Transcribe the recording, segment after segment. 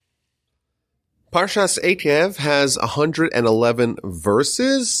Parshas Eikev has 111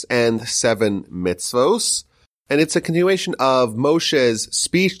 verses and 7 mitzvos, and it's a continuation of Moshe's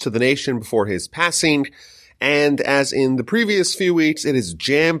speech to the nation before his passing, and as in the previous few weeks, it is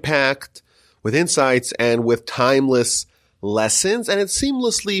jam-packed with insights and with timeless lessons, and it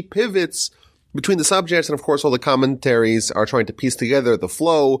seamlessly pivots between the subjects, and of course all the commentaries are trying to piece together the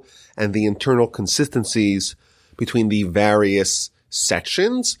flow and the internal consistencies between the various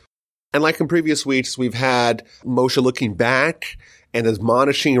sections. And like in previous weeks, we've had Moshe looking back and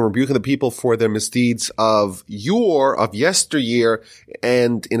admonishing and rebuking the people for their misdeeds of yesteryear.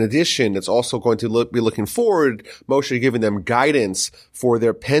 And in addition, it's also going to be looking forward, Moshe giving them guidance for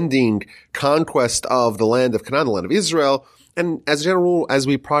their pending conquest of the land of Canaan, the land of Israel. And as a general rule, as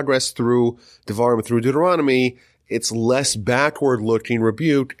we progress through Devarim, through Deuteronomy, it's less backward-looking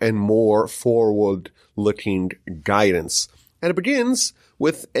rebuke and more forward-looking guidance. And it begins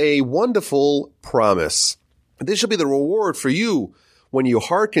with a wonderful promise. This shall be the reward for you. When you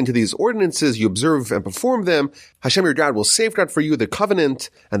hearken to these ordinances, you observe and perform them, Hashem your God will safeguard for you the covenant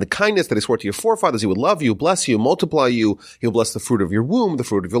and the kindness that he swore to your forefathers. He will love you, bless you, multiply you. He will bless the fruit of your womb, the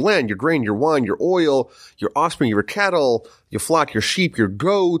fruit of your land, your grain, your wine, your oil, your offspring, your cattle, your flock, your sheep, your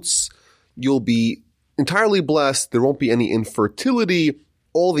goats. You'll be entirely blessed. There won't be any infertility.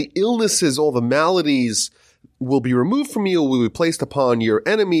 All the illnesses, all the maladies will be removed from you, will be placed upon your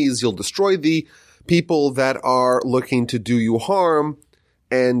enemies. You'll destroy the people that are looking to do you harm,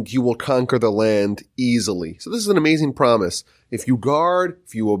 and you will conquer the land easily. So this is an amazing promise. If you guard,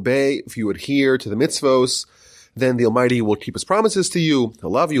 if you obey, if you adhere to the mitzvos, then the Almighty will keep his promises to you. He'll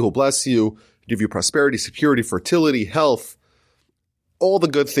love you, he'll bless you, give you prosperity, security, fertility, health, all the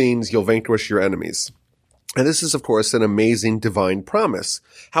good things. You'll vanquish your enemies. And this is, of course, an amazing divine promise.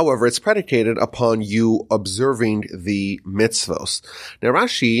 However, it's predicated upon you observing the mitzvos. Now,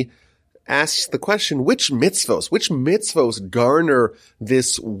 Rashi asks the question, which mitzvos garner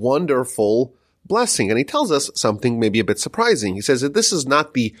this wonderful blessing? And he tells us something maybe a bit surprising. He says that this is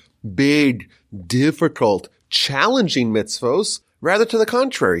not the big, difficult, challenging mitzvos. Rather, to the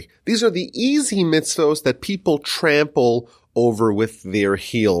contrary, these are the easy mitzvos that people trample over with their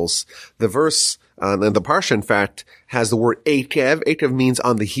heels. The verse, and the Parsha, in fact, has the word Eikev. Eikev means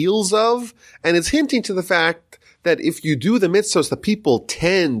on the heels of, and it's hinting to the fact that if you do the mitzvos that people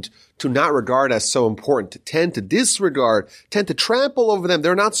tend to not regard as so important, tend to disregard, tend to trample over them,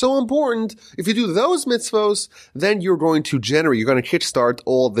 they're not so important. If you do those mitzvos, then you're going to kickstart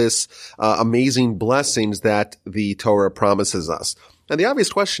all this amazing blessings that the Torah promises us. And the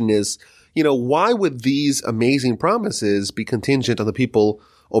obvious question is, why would these amazing promises be contingent on the people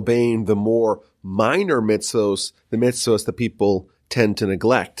obeying the more minor mitzvos, the mitzvos that people tend to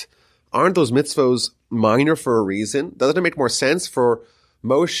neglect? Aren't those mitzvos minor for a reason? Doesn't it make more sense for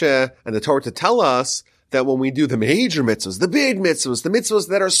Moshe and the Torah to tell us that when we do the major mitzvahs, the big mitzvahs, the mitzvahs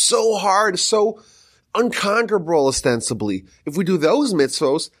that are so hard, so unconquerable ostensibly, if we do those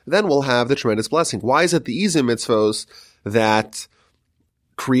mitzvahs, then we'll have the tremendous blessing? Why is it the easy mitzvahs that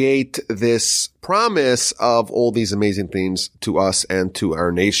create this promise of all these amazing things to us and to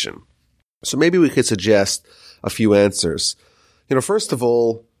our nation? So maybe we could suggest a few answers. First of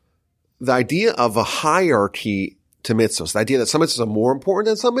all, the idea of a hierarchy to mitzvahs, the idea that some mitzvahs are more important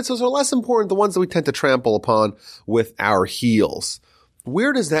and some mitzvahs are less important, the ones that we tend to trample upon with our heels.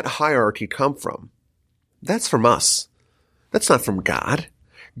 Where does that hierarchy come from? That's from us. That's not from God.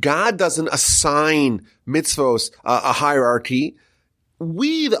 God doesn't assign mitzvahs a hierarchy.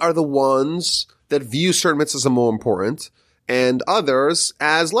 We are the ones that view certain mitzvahs as more important and others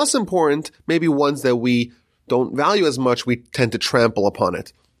as less important, maybe ones that we don't value as much, we tend to trample upon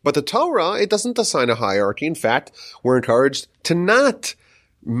it. But the Torah, it doesn't assign a hierarchy. In fact, we're encouraged to not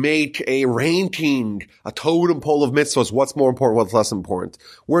make a ranking, a totem pole of mitzvahs, what's more important, what's less important.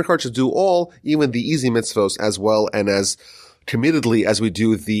 We're encouraged to do all, even the easy mitzvahs as well, and as committedly as we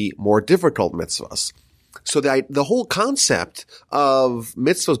do the more difficult mitzvahs. So the whole concept of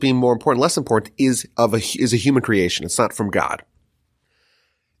mitzvahs being more important, less important is a human creation. It's not from God.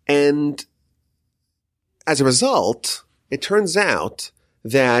 And as a result, it turns out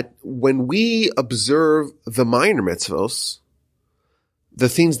that when we observe the minor mitzvos, the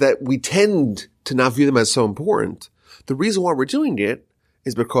things that we tend to not view them as so important, the reason why we're doing it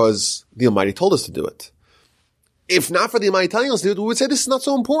is because the Almighty told us to do it. If not for the Almighty telling us to do it, we would say this is not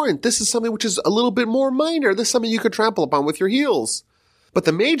so important. This is something which is a little bit more minor. This is something you could trample upon with your heels. But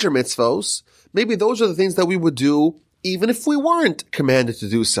the major mitzvos, maybe those are the things that we would do even if we weren't commanded to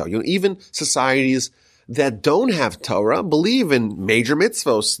do so. Even societies that don't have Torah believe in major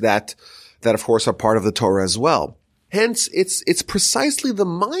mitzvos that of course are part of the Torah as well. Hence, it's precisely the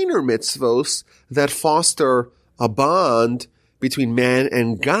minor mitzvos that foster a bond between man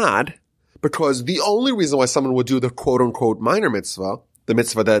and God, because the only reason why someone would do the quote-unquote minor mitzvah, the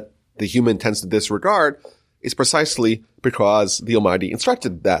mitzvah that the human tends to disregard, is precisely because the Almighty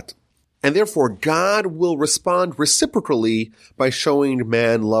instructed that. And therefore, God will respond reciprocally by showing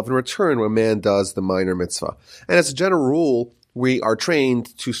man love in return when man does the minor mitzvah. And as a general rule, we are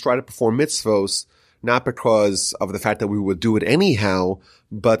trained to strive to perform mitzvos not because of the fact that we would do it anyhow,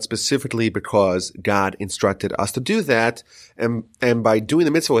 but specifically because God instructed us to do that. And by doing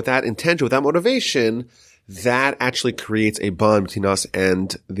the mitzvah with that intention, with that motivation, that actually creates a bond between us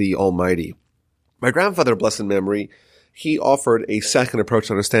and the Almighty. My grandfather, blessed memory, he offered a second approach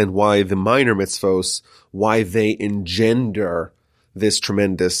to understand why the minor mitzvos, why they engender this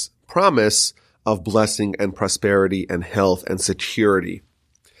tremendous promise of blessing and prosperity and health and security.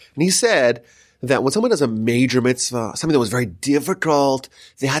 And he said that when someone does a major mitzvah, something that was very difficult,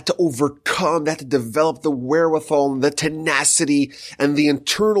 they had to overcome, they had to develop the wherewithal and the tenacity and the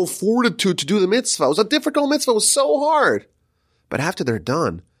internal fortitude to do the mitzvah. It was a difficult mitzvah. It was so hard. But after they're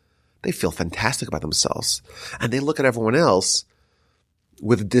done, they feel fantastic about themselves. And they look at everyone else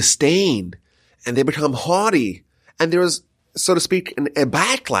with disdain. And they become haughty. And there is, so to speak, a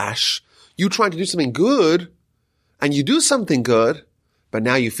backlash. You trying to do something good, and you do something good, but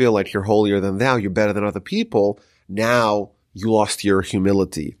now you feel like you're holier than thou, you're better than other people. Now you lost your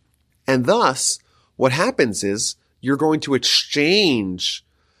humility. And thus, what happens is you're going to exchange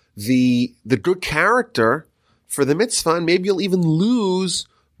the good character for the mitzvah, and maybe you'll even lose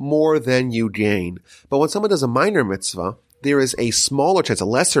more than you gain. But when someone does a minor mitzvah, there is a smaller chance, a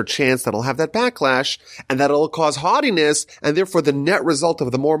lesser chance that it'll have that backlash, and that it'll cause haughtiness, and therefore the net result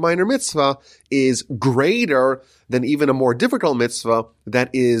of the more minor mitzvah is greater than even a more difficult mitzvah that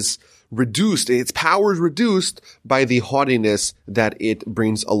is reduced. Its power is reduced by the haughtiness that it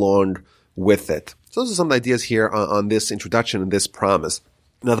brings along with it. So those are some ideas here on this introduction and this promise.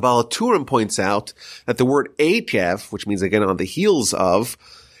 Now the Baal HaTurim points out that the word Eikev, which means again on the heels of,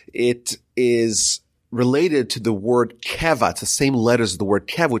 it is related to the word keva. It's the same letters as the word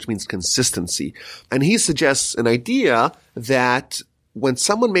kev, which means consistency. And he suggests an idea that when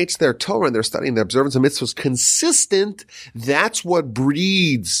someone makes their Torah and they're studying the observance of mitzvahs consistent, that's what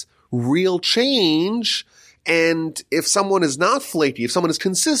breeds real change. And if someone is not flaky, if someone is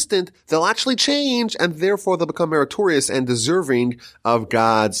consistent, they'll actually change, and therefore they'll become meritorious and deserving of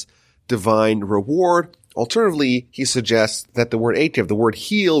God's divine reward. Alternatively, he suggests that the word Eikev, the word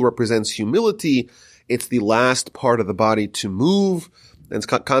heel, represents humility. It's the last part of the body to move. And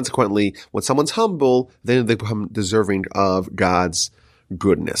consequently, when someone's humble, then they become deserving of God's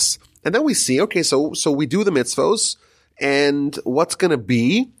goodness. And then we see, okay, so we do the mitzvos, and what's going to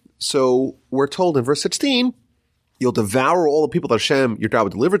be? So we're told in verse 16, you'll devour all the people that Hashem, your God, will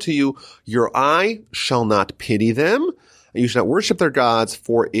deliver to you. Your eye shall not pity them, and you shall not worship their gods,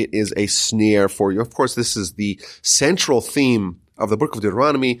 for it is a snare for you. Of course, this is the central theme of the book of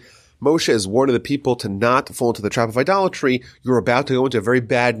Deuteronomy. Moshe is warning the people to not fall into the trap of idolatry. You're about to go into a very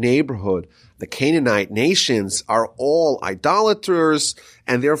bad neighborhood. The Canaanite nations are all idolaters,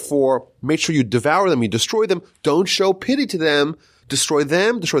 and therefore make sure you devour them, you destroy them. Don't show pity to them. Destroy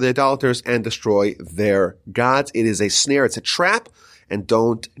them, destroy the idolaters, and destroy their gods. It is a snare, it's a trap, and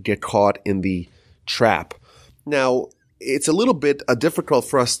don't get caught in the trap. Now, it's a little bit difficult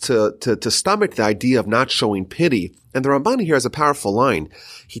for us to stomach the idea of not showing pity. And the Ramban here has a powerful line.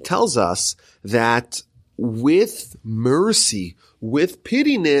 He tells us that with mercy, with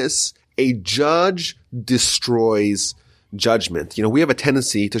pityness, a judge destroys judgment. You know, we have a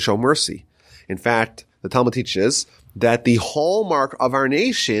tendency to show mercy. In fact, the Talmud teaches that the hallmark of our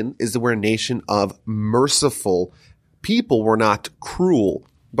nation is that we're a nation of merciful people. We're not cruel.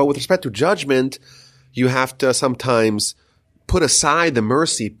 But with respect to judgment, you have to sometimes put aside the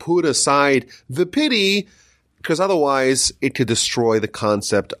mercy, put aside the pity, because otherwise it could destroy the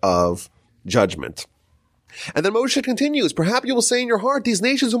concept of judgment. And then Moshe continues, perhaps you will say in your heart, these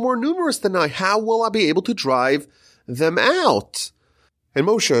nations are more numerous than I. How will I be able to drive them out? And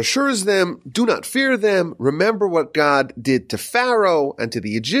Moshe assures them, do not fear them. Remember what God did to Pharaoh and to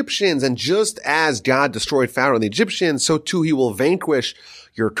the Egyptians. And just as God destroyed Pharaoh and the Egyptians, so too he will vanquish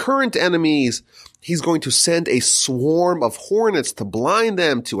your current enemies. He's going to send a swarm of hornets to blind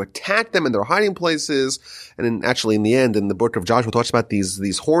them, to attack them in their hiding places. And in the end, in the book of Joshua, talks about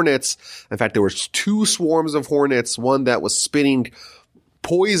these hornets. In fact, there were 2 swarms of hornets, one that was spitting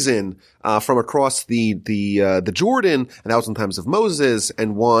poison from across the Jordan, and that was in times of Moses,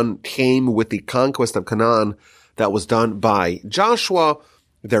 and one came with the conquest of Canaan that was done by Joshua.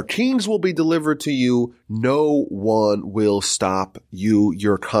 Their kings will be delivered to you. No one will stop you.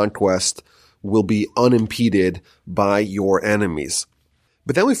 Your conquest will be unimpeded by your enemies.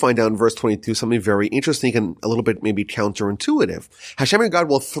 But then we find out in verse 22 something very interesting and a little bit maybe counterintuitive. Hashem your God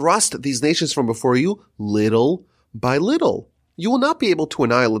will thrust these nations from before you little by little. You will not be able to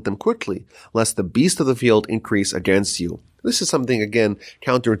annihilate them quickly, lest the beasts of the field increase against you. This is something, again,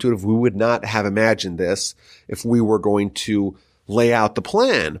 counterintuitive. We would not have imagined this if we were going to lay out the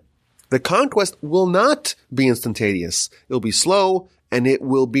plan. The conquest will not be instantaneous. It will be slow and it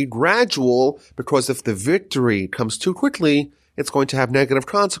will be gradual, because if the victory comes too quickly, it's going to have negative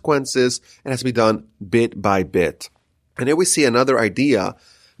consequences. It has to be done bit by bit. And here we see another idea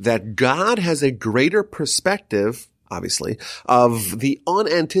that God has a greater perspective, obviously, of the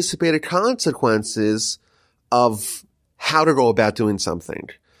unanticipated consequences of how to go about doing something.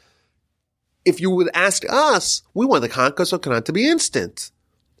 If you would ask us, we want the conquest of Canaan to be instant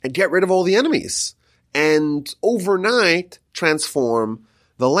and get rid of all the enemies and overnight transform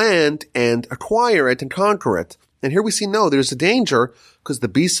the land and acquire it and conquer it. And here we see, no, there's a danger because the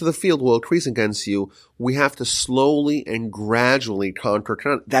beasts of the field will increase against you. We have to slowly and gradually conquer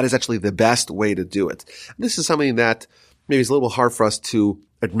Canaan. That is actually the best way to do it. This is something that maybe is a little hard for us to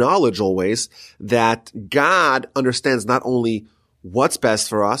acknowledge always, that God understands not only what's best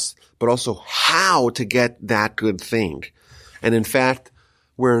for us, but also how to get that good thing. And in fact,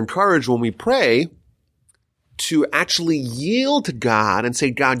 we're encouraged when we pray to actually yield to God and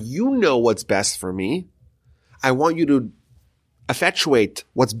say, God, you know what's best for me. I want you to effectuate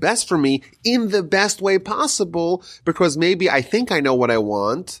what's best for me in the best way possible, because maybe I think I know what I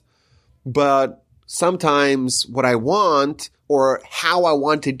want, but sometimes what I want or how I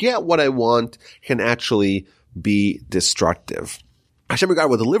want to get what I want can actually be destructive. Hashem your God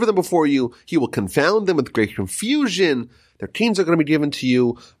will deliver them before you. He will confound them with great confusion. Their kings are going to be given to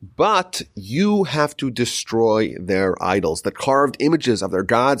you, but you have to destroy their idols. The carved images of their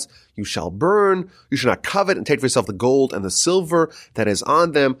gods you shall burn. You shall not covet and take for yourself the gold and the silver that is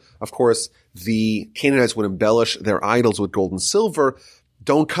on them. Of course, the Canaanites would embellish their idols with gold and silver.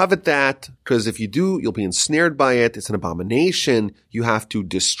 Don't covet that, because if you do, you'll be ensnared by it. It's an abomination. You have to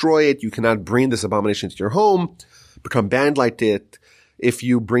destroy it. You cannot bring this abomination into your home, become banned like it. If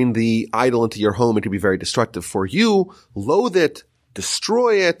you bring the idol into your home, it could be very destructive for you. Loathe it,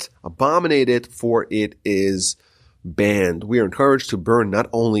 destroy it, abominate it, for it is banned. We are encouraged to burn not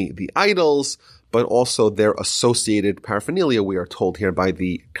only the idols, but also their associated paraphernalia, we are told here by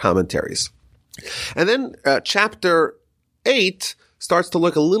the commentaries. And then chapter 8 starts to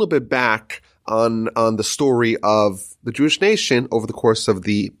look a little bit back on the story of the Jewish nation over the course of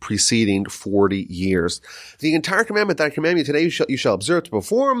the preceding 40 years. The entire commandment that I command you today, you shall observe to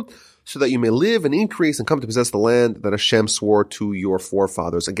perform, so that you may live and increase and come to possess the land that Hashem swore to your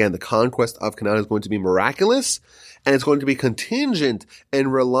forefathers. Again, the conquest of Canaan is going to be miraculous, and it's going to be contingent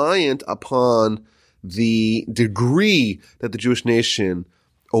and reliant upon the degree that the Jewish nation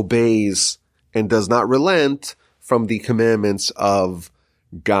obeys and does not relent from the commandments of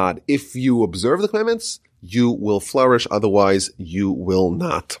God. If you observe the commandments, you will flourish. Otherwise, you will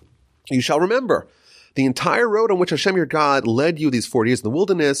not. You shall remember the entire road on which Hashem your God led you these 40 years in the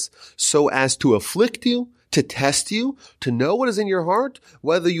wilderness, so as to afflict you, to test you, to know what is in your heart,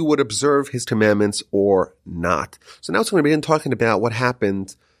 whether you would observe his commandments or not. So now it's going to begin talking about what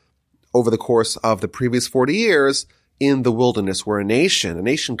happened over the course of the previous 40 years in the wilderness, where a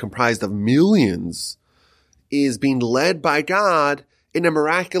nation comprised of millions, is being led by God in a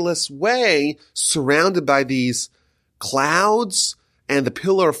miraculous way, surrounded by these clouds and the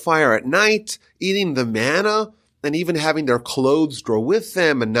pillar of fire at night, eating the manna, and even having their clothes grow with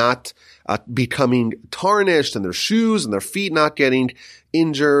them and not becoming tarnished, and their shoes and their feet not getting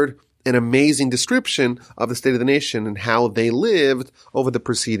injured. An amazing description of the state of the nation and how they lived over the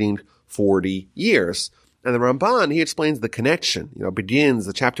preceding 40 years. And the Ramban, he explains the connection.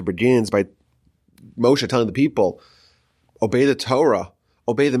 The chapter begins by Moshe telling the people, obey the Torah,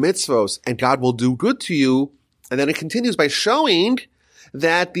 obey the mitzvos, and God will do good to you. And then it continues by showing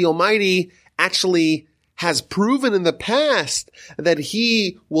that the Almighty actually has proven in the past that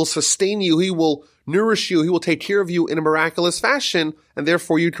he will sustain you, he will nourish you, he will take care of you in a miraculous fashion, and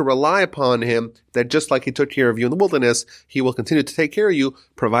therefore you can rely upon him, that just like he took care of you in the wilderness, he will continue to take care of you,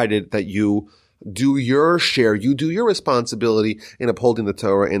 provided that you do your share, you do your responsibility in upholding the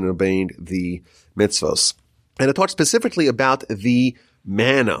Torah and obeying the mitzvos. And it talks specifically about the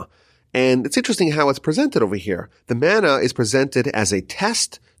manna. And it's interesting how it's presented over here. The manna is presented as a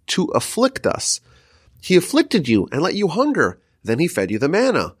test to afflict us. He afflicted you and let you hunger. Then he fed you the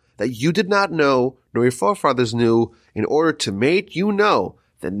manna that you did not know, nor your forefathers knew, in order to make you know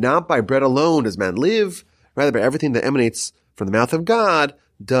that not by bread alone does man live, rather by everything that emanates from the mouth of God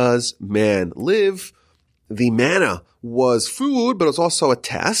does man live. The manna was food, but it was also a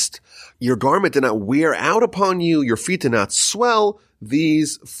test. Your garment did not wear out upon you. Your feet did not swell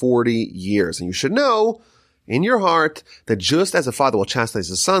these 40 years. And you should know in your heart that just as a father will chastise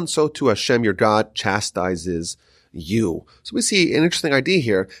his son, so too Hashem, your God, chastises you. So we see an interesting idea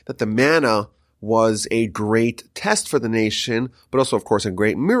here that the manna was a great test for the nation, but also, of course, a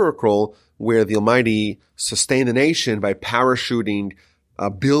great miracle where the Almighty sustained the nation by parachuting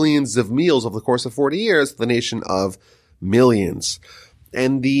billions of meals over the course of 40 years, the nation of millions.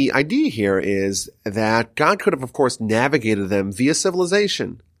 And the idea here is that God could have, of course, navigated them via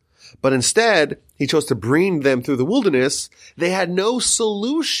civilization. But instead, he chose to bring them through the wilderness. They had no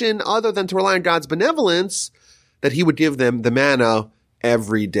solution other than to rely on God's benevolence, that he would give them the manna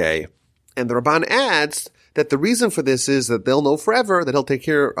every day. And the Ramban adds that the reason for this is that they'll know forever that he'll take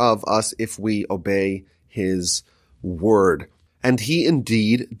care of us if we obey his word. And he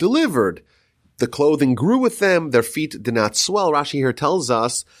indeed delivered. The clothing grew with them, their feet did not swell. Rashi here tells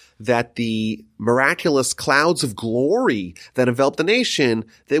us that the miraculous clouds of glory that enveloped the nation,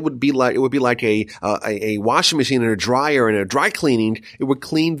 it would be like a washing machine and a dryer and a dry cleaning. It would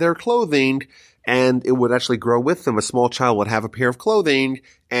clean their clothing, and it would actually grow with them. A small child would have a pair of clothing,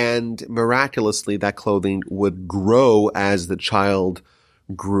 and miraculously that clothing would grow as the child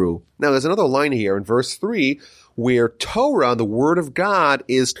grew. Now there's another line here in verse 3 where Torah, the word of God,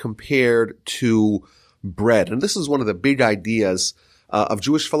 is compared to bread. And this is one of the big ideas of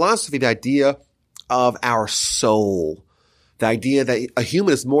Jewish philosophy, the idea of our soul. The idea that a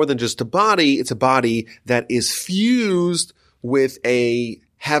human is more than just a body, it's a body that is fused with a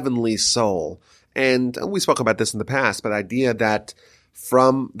heavenly soul. And we spoke about this in the past, but the idea that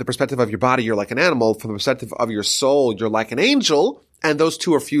from the perspective of your body, you're like an animal, from the perspective of your soul, you're like an angel, and those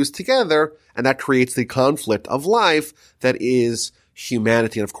two are fused together, and that creates the conflict of life that is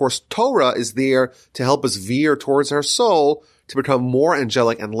humanity. And of course, Torah is there to help us veer towards our soul to become more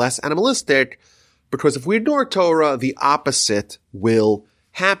angelic and less animalistic, because if we ignore Torah, the opposite will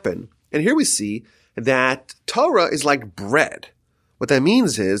happen. And here we see that Torah is like bread. What that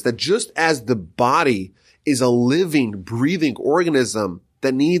means is that just as the body is a living, breathing organism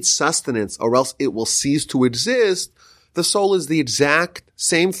that needs sustenance or else it will cease to exist, the soul is the exact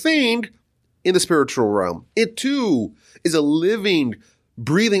same thing in the spiritual realm. It too is a living,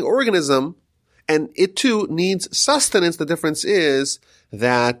 breathing organism, and it too needs sustenance. The difference is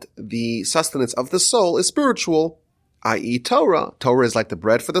that the sustenance of the soul is spiritual, i.e. Torah. Torah is like the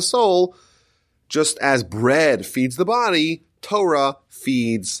bread for the soul. Just as bread feeds the body, Torah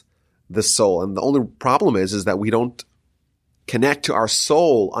feeds the soul. And the only problem is that we don't connect to our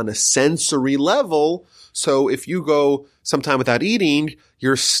soul on a sensory level. So if you go some time without eating,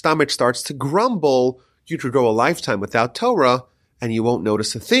 your stomach starts to grumble. You could go a lifetime without Torah and you won't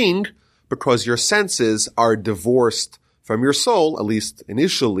notice a thing because your senses are divorced from your soul, at least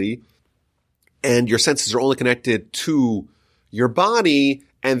initially. And your senses are only connected to your body,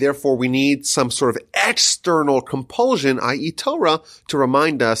 and therefore we need some sort of external compulsion, i.e. Torah, to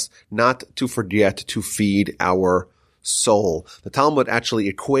remind us not to forget to feed our soul. The Talmud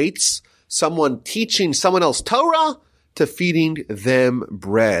actually equates someone teaching someone else Torah to feeding them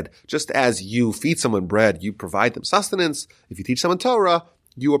bread. Just as you feed someone bread, you provide them sustenance. If you teach someone Torah,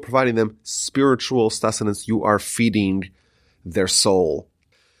 you are providing them spiritual sustenance. You are feeding their soul.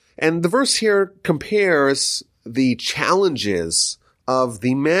 And the verse here compares the challenges of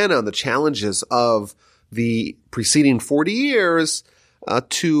the manna, the challenges of the preceding 40 years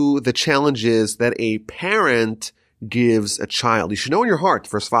to the challenges that a parent gives a child. You should know in your heart,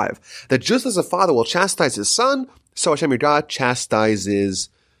 verse 5, that just as a father will chastise his son, so Hashem your God chastises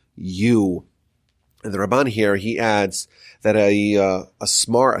you. And the Ramban here, he adds that a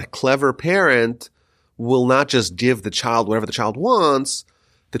smart, a clever parent will not just give the child whatever the child wants.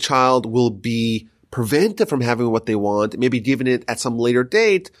 The child will be prevented from having what they want, maybe given it at some later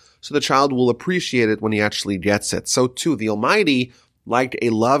date, so the child will appreciate it when he actually gets it. So too, the Almighty, like a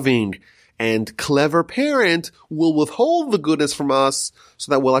loving and clever parent, will withhold the goodness from us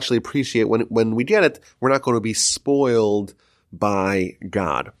so that we'll actually appreciate when we get it. We're not going to be spoiled by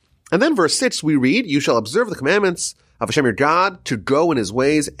God. And then verse 6, we read, you shall observe the commandments of Hashem your God to go in his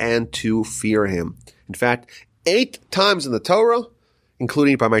ways and to fear him. In fact, 8 times in the Torah,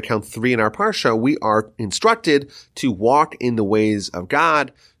 including by my count 3 in our Parsha, we are instructed to walk in the ways of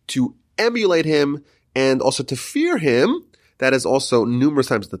God, to emulate him, and also to fear him. That is also numerous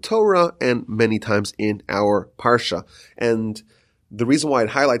times in the Torah and many times in our Parsha. And the reason why it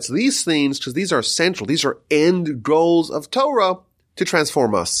highlights these things, because these are central, these are end goals of Torah, to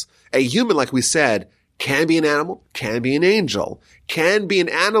transform us. A human, like we said, can be an animal, can be an angel, can be an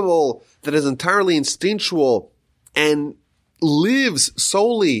animal that is entirely instinctual and lives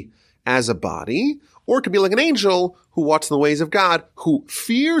solely as a body, or it could be like an angel who walks in the ways of God, who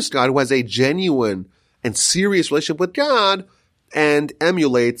fears God, who has a genuine and serious relationship with God, and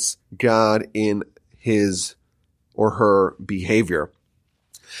emulates God in his or her behavior.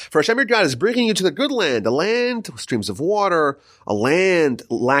 For Hashem your God is bringing you to the good land, a land with streams of water, a land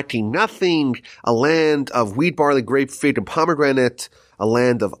lacking nothing, a land of wheat, barley, grape, fig, and pomegranate, a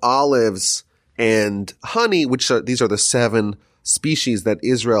land of olives and honey, these are the 7 species that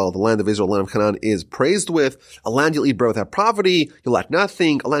Israel, the land of Israel, the land of Canaan, is praised with. A land you'll eat bread without poverty, you'll lack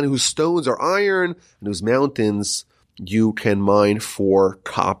nothing, a land whose stones are iron, and whose mountains you can mine for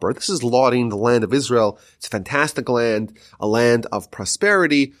copper. This is lauding the land of Israel. It's a fantastic land, a land of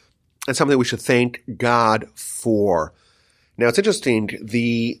prosperity, and something we should thank God for. Now, it's interesting.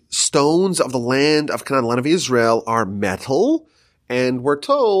 The stones of the land of Canaan, the land of Israel, are metal, and we're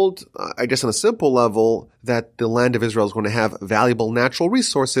told, I guess on a simple level, that the land of Israel is going to have valuable natural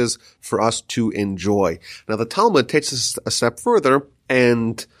resources for us to enjoy. Now, the Talmud takes us a step further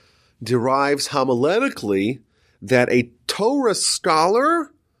and derives homiletically that a Torah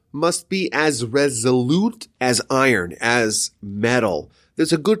scholar must be as resolute as iron, as metal.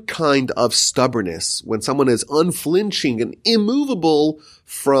 There's a good kind of stubbornness when someone is unflinching and immovable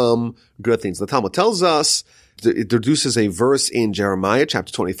from good things. The Talmud tells us, it introduces a verse in Jeremiah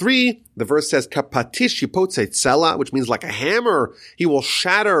chapter 23. The verse says, Kapatish yipotze tzela, which means like a hammer, he will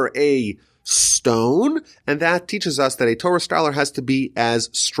shatter a stone. And that teaches us that a Torah scholar has to be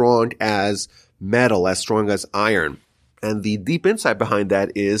as strong as metal, as strong as iron. And the deep insight behind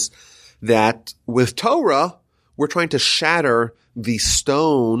that is that with Torah, we're trying to shatter the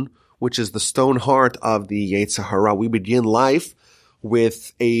stone, which is the stone heart of the Yetzer Hara. We begin life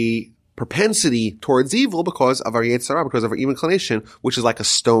with a propensity towards evil because of our Yetzer Hara, because of our evil inclination, which is like a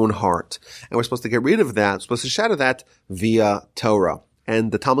stone heart. And we're supposed to get rid of that, we're supposed to shatter that via Torah.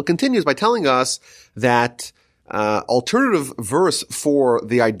 And the Talmud continues by telling us that alternative verse for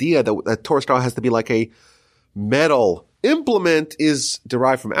the idea that Torah scholar has to be like a metal implement is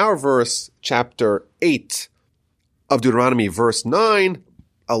derived from our verse, chapter 8 of Deuteronomy, verse 9,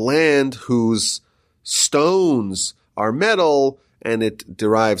 a land whose stones are metal, and it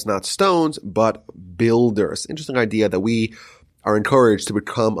derives not stones, but builders. Interesting idea that we are encouraged to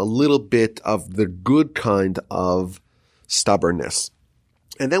become a little bit of the good kind of stubbornness.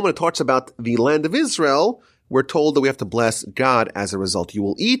 And then when it talks about the land of Israel, we're told that we have to bless God as a result. You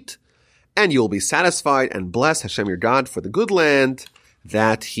will eat, and you will be satisfied, and bless Hashem your God for the good land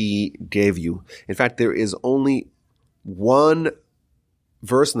that he gave you. In fact, there is only one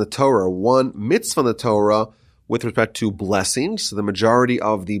verse in the Torah, one mitzvah in the Torah with respect to blessings. So the majority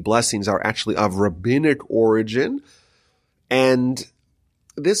of the blessings are actually of rabbinic origin. And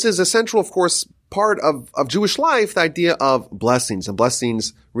this is a central, of course, part of Jewish life, the idea of blessings. And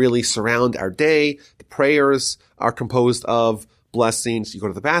blessings really surround our day. The prayers are composed of blessings. You go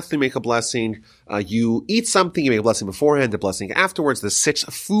to the bathroom, you make a blessing. You eat something, you make a blessing beforehand, a blessing afterwards. There's 6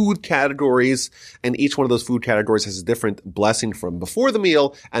 food categories, and each one of those food categories has a different blessing from before the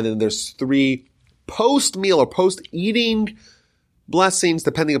meal. And then there's 3 post-meal or post-eating blessings,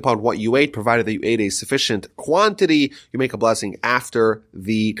 depending upon what you ate, provided that you ate a sufficient quantity. You make a blessing after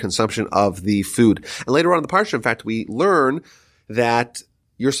the consumption of the food. And later on in the Parsha, in fact, we learn that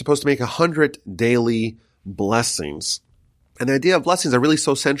you're supposed to make 100 daily blessings. And the idea of blessings are really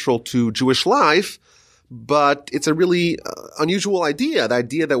so central to Jewish life, but it's a really unusual idea, the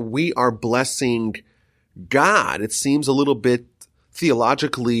idea that we are blessing God. It seems a little bit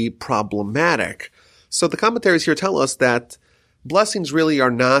theologically problematic. So the commentaries here tell us that blessings really are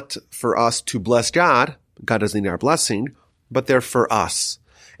not for us to bless God. God doesn't need our blessing, but they're for us.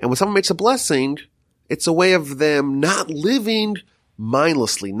 And when someone makes a blessing, it's a way of them not living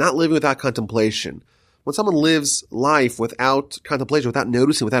mindlessly, not living without contemplation. When someone lives life without contemplation, without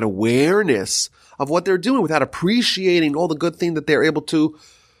noticing, without awareness of what they're doing, without appreciating all the good things that they're able to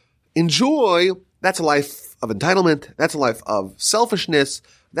enjoy, that's a life of entitlement. That's a life of selfishness.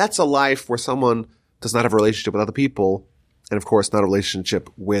 That's a life where someone does not have a relationship with other people, and of course, not a relationship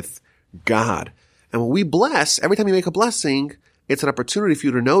with God. And when we bless, every time you make a blessing, it's an opportunity for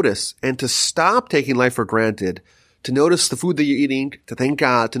you to notice and to stop taking life for granted, to notice the food that you're eating, to thank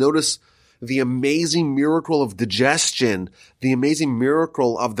God, to notice the amazing miracle of digestion, the amazing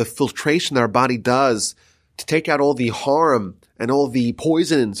miracle of the filtration that our body does to take out all the harm and all the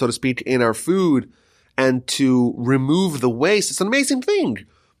poison, so to speak, in our food and to remove the waste. It's an amazing thing.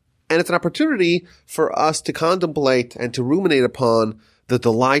 And it's an opportunity for us to contemplate and to ruminate upon the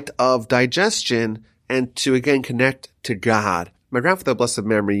delight of digestion and to again connect to God. My grandfather, blessed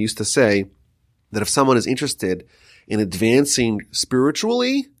memory, used to say that if someone is interested in advancing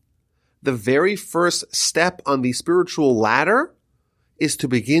spiritually, the very first step on the spiritual ladder is to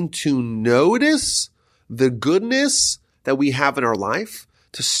begin to notice the goodness that we have in our life,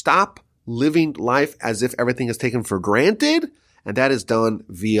 to stop living life as if everything is taken for granted, and that is done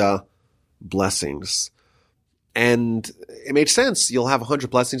via blessings. And it made sense. You'll have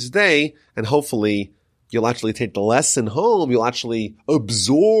 100 blessings a day, and hopefully you'll actually take the lesson home. You'll actually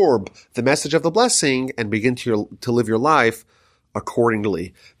absorb the message of the blessing and begin to live your life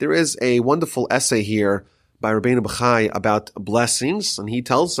accordingly. There is a wonderful essay here by Rabbeinu Bachai about blessings, and he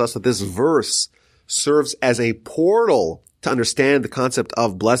tells us that this verse serves as a portal to understand the concept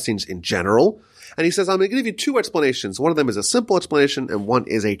of blessings in general. And he says, I'm going to give you two explanations. One of them is a simple explanation, and one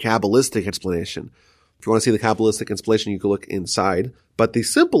is a Kabbalistic explanation. If you want to see the Kabbalistic explanation, you can look inside. But the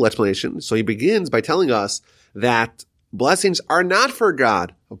simple explanation, so he begins by telling us that blessings are not for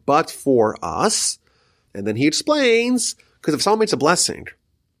God, but for us. And then he explains, because if someone makes a blessing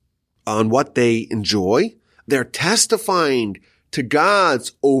on what they enjoy, they're testifying to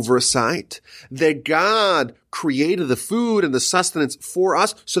God's oversight, that God created the food and the sustenance for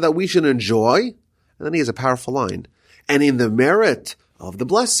us so that we should enjoy. And then he has a powerful line. And in the merit of the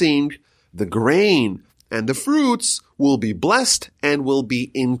blessing, the grain and the fruits will be blessed and will be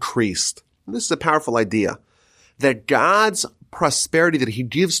increased. And this is a powerful idea, that God's prosperity that he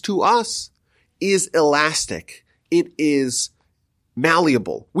gives to us is elastic. It is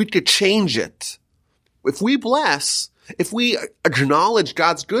malleable. We could change it. If we bless, if we acknowledge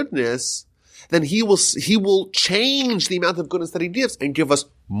God's goodness, then he will change the amount of goodness that he gives and give us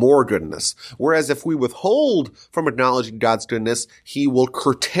more goodness. Whereas if we withhold from acknowledging God's goodness, he will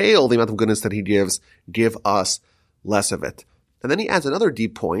curtail the amount of goodness that he gives, give us less of it. And then he adds another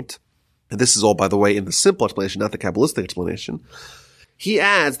deep point, and this is all, by the way, in the simple explanation, not the Kabbalistic explanation. He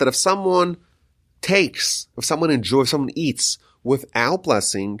adds that if someone enjoys, if someone eats without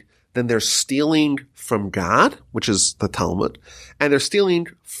blessing, then they're stealing from God, which is the Talmud, and they're stealing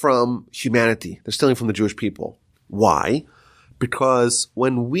from humanity. They're stealing from the Jewish people. Why? Because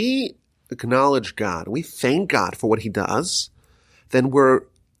when we acknowledge God, we thank God for what he does, then we're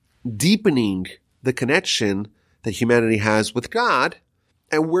deepening the connection that humanity has with God,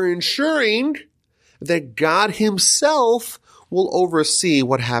 and we're ensuring that God himself will oversee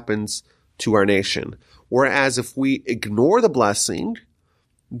what happens to our nation. Whereas if we ignore the blessing,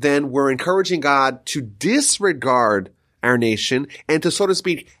 then we're encouraging God to disregard our nation and to, so to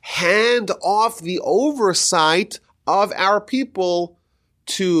speak, hand off the oversight of our people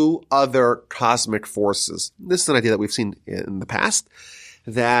to other cosmic forces. This is an idea that we've seen in the past,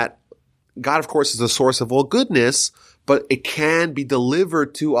 that God, of course, is the source of all goodness, but it can be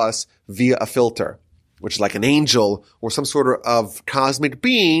delivered to us via a filter, which is like an angel or some sort of cosmic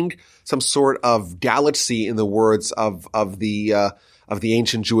being, some sort of galaxy, in the words of the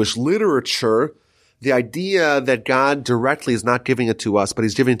ancient Jewish literature. The idea that God directly is not giving it to us, but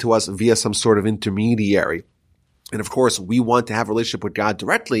he's giving it to us via some sort of intermediary. And of course, we want to have a relationship with God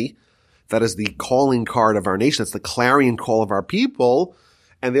directly. That is the calling card of our nation. That's the clarion call of our people.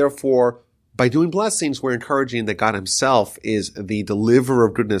 And therefore, by doing blessings, we're encouraging that God himself is the deliverer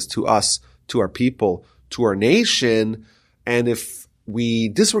of goodness to us, to our people, to our nation. And if we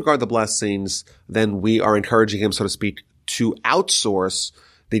disregard the blessings, then we are encouraging him, so to speak, to outsource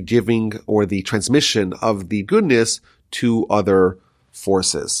the giving or the transmission of the goodness to other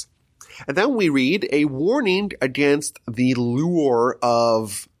forces. And then we read a warning against the lure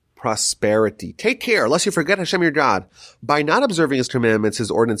of prosperity. Take care, lest you forget Hashem your God. By not observing his commandments,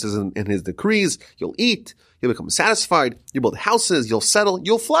 his ordinances, and his decrees, you'll eat, you'll become satisfied, you'll build houses, you'll settle,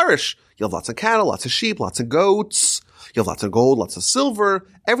 you'll flourish. You'll have lots of cattle, lots of sheep, lots of goats. You'll have lots of gold, lots of silver.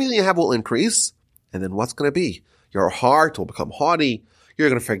 Everything you have will increase. And then what's going to be? Your heart will become haughty. You're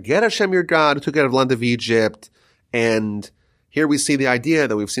going to forget Hashem your God who took you out of the land of Egypt. And here we see the idea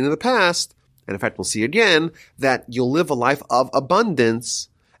that we've seen in the past, and in fact we'll see again, that you'll live a life of abundance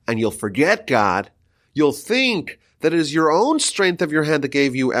and you'll forget God. You'll think that it is your own strength of your hand that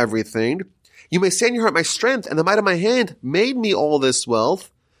gave you everything. You may say in your heart, my strength and the might of my hand made me all this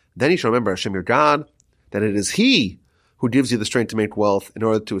wealth. Then you shall remember Hashem your God, that it is he who gives you the strength to make wealth in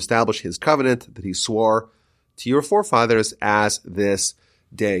order to establish his covenant that he swore to your forefathers as this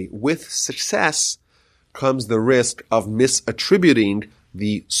day. With success comes the risk of misattributing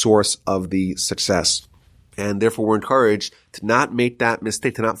the source of the success. And therefore we're encouraged to not make that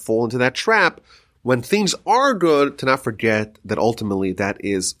mistake, to not fall into that trap when things are good, to not forget that ultimately that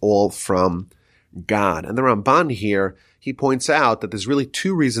is all from God. And the Ramban here, he points out that there's really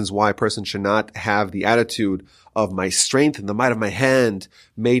two reasons why a person should not have the attitude of my strength and the might of my hand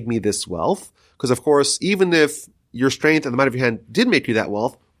made me this wealth. Because of course, even if your strength and the might of your hand did make you that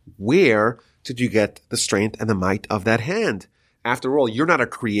wealth, where did you get the strength and the might of that hand? After all, you're not a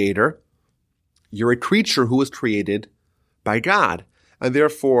creator. You're a creature who was created by God. And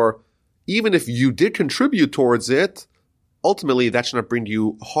therefore, even if you did contribute towards it, ultimately that should not bring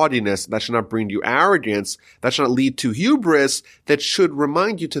you haughtiness, that should not bring you arrogance, that should not lead to hubris, that should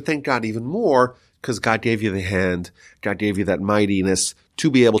remind you to thank God even more, because God gave you the hand, God gave you that mightiness to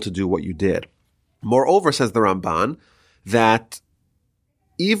be able to do what you did. Moreover, says the Ramban, that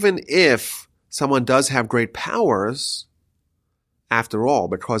even if someone does have great powers, after all,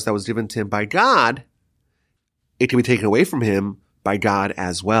 because that was given to him by God, it can be taken away from him by God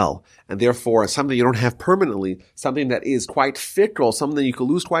as well. And therefore, something you don't have permanently, something that is quite fickle, something that you could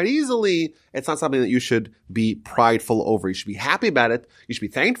lose quite easily, it's not something that you should be prideful over. You should be happy about it. You should be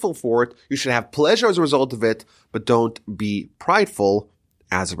thankful for it. You should have pleasure as a result of it, but don't be prideful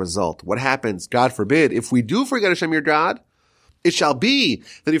as a result. What happens, God forbid, if we do forget Hashem your God? It shall be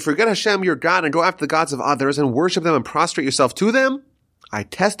that if you forget Hashem your God and go after the gods of others and worship them and prostrate yourself to them, I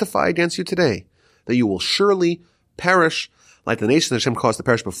testify against you today that you will surely perish like the nation that Hashem caused to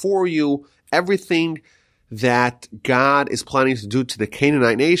perish before you. Everything that God is planning to do to the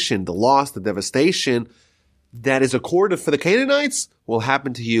Canaanite nation, the loss, the devastation that is accorded for the Canaanites will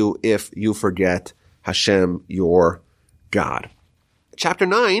happen to you if you forget Hashem, your God. Chapter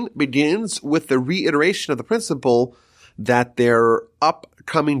 9 begins with the reiteration of the principle that their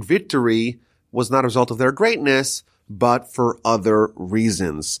upcoming victory was not a result of their greatness, but for other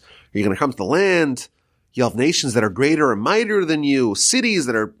reasons. You're going to come to the land. You'll have nations that are greater and mightier than you, cities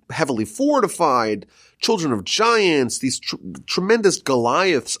that are heavily fortified, children of giants, these tremendous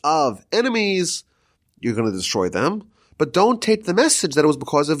Goliaths of enemies. You're going to destroy them. But don't take the message that it was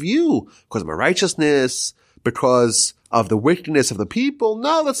because of you, because of my righteousness, because of the wickedness of the people.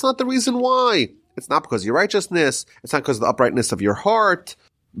 No, that's not the reason why. It's not because of your righteousness. It's not because of the uprightness of your heart,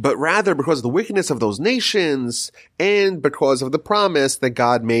 but rather because of the wickedness of those nations and because of the promise that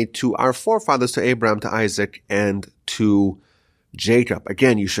God made to our forefathers, to Abraham, to Isaac, and to Jacob.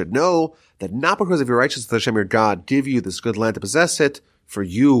 Again, you should know that not because of your righteousness does Hashem your God give you this good land to possess it, for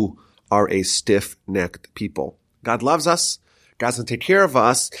you are a stiff-necked people. God loves us. God's going to take care of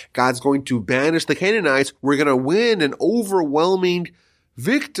us. God's going to banish the Canaanites. We're going to win an overwhelming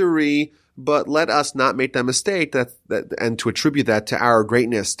victory, but let us not make that mistake and to attribute that to our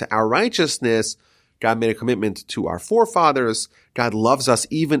greatness, to our righteousness. God made a commitment to our forefathers. God loves us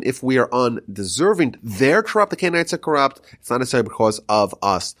even if we are undeserving. They're corrupt. The Canaanites are corrupt. It's not necessarily because of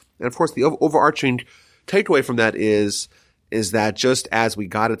us. And of course, the overarching takeaway from that is that just as we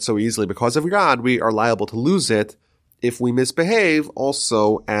got it so easily because of God, we are liable to lose it if we misbehave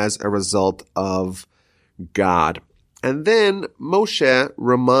also as a result of God. And then Moshe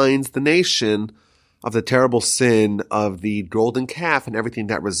reminds the nation of the terrible sin of the golden calf and everything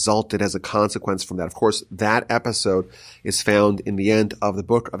that resulted as a consequence from that. Of course, that episode is found in the end of the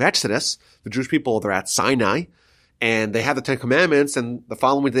book of Exodus. The Jewish people, they're at Sinai, and they have the Ten Commandments, and the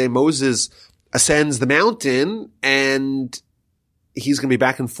following day Moses ascends the mountain, and he's going to be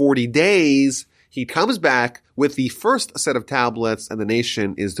back in 40 days. He comes back with the first set of tablets, and the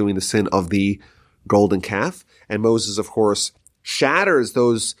nation is doing the sin of the golden calf. And Moses, of course, shatters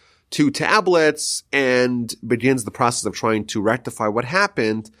those two tablets and begins the process of trying to rectify what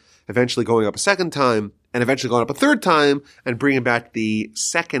happened, eventually going up a second time, and eventually going up a third time, and bringing back the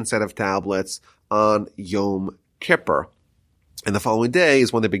second set of tablets on Yom Kippur. And the following day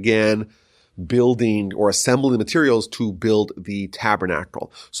is when they began building or assembling the materials to build the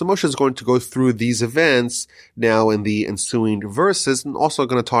tabernacle. So Moshe is going to go through these events now in the ensuing verses, and also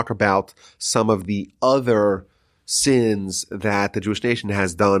going to talk about some of the other sins that the Jewish nation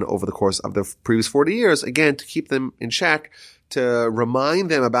has done over the course of the previous 40 years, again, to keep them in check, to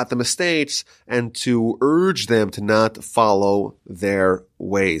remind them about the mistakes, and to urge them to not follow their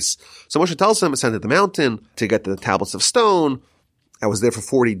ways. So Moshe tells them, ascend to the mountain to get the tablets of stone. I was there for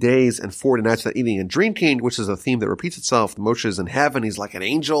 40 days and 40 nights without eating and drinking, which is a theme that repeats itself. Moshe is in heaven. He's like an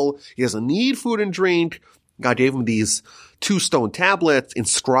angel. He doesn't need food and drink. God gave him these 2 stone tablets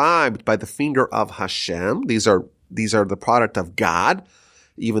inscribed by the finger of Hashem. These are the product of God.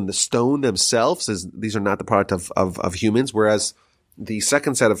 Even the stone themselves these are not the product of humans. Whereas the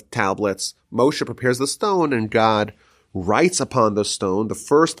second set of tablets, Moshe prepares the stone and God writes upon the stone. The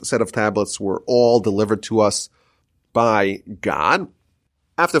first set of tablets were all delivered to us by God.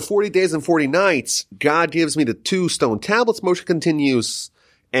 After 40 days and 40 nights, God gives me the 2 stone tablets, Moshe continues,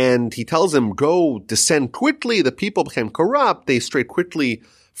 and he tells him, go, descend quickly. The people became corrupt. They strayed quickly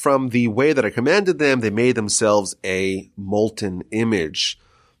from the way that I commanded them. They made themselves a molten image.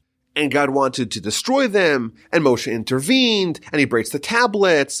 And God wanted to destroy them, and Moshe intervened, and he breaks the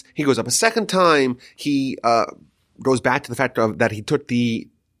tablets. He goes up a second time. He goes back to the fact that he took the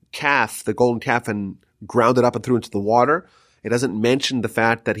calf, the golden calf, and ground it up and threw it into the water. It doesn't mention the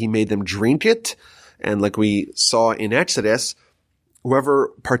fact that he made them drink it. And like we saw in Exodus, whoever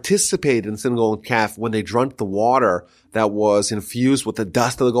participated in the golden calf, when they drank the water that was infused with the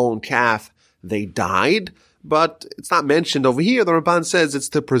dust of the golden calf, they died. But it's not mentioned over here. The Ramban says it's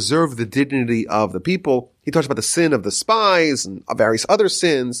to preserve the dignity of the people. He talks about the sin of the spies and various other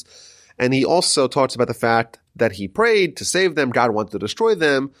sins. And he also talks about the fact that he prayed to save them. God wanted to destroy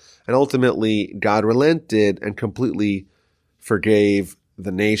them. And ultimately, God relented and completely forgave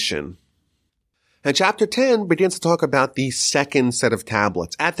the nation. And chapter 10 begins to talk about the second set of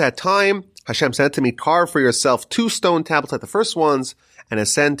tablets. At that time, Hashem said to me, carve for yourself 2 stone tablets like the first ones, and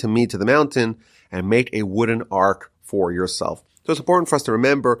ascend to me to the mountain, and make a wooden ark for yourself. So it's important for us to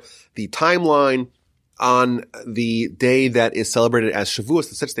remember the timeline. On the day that is celebrated as Shavuos,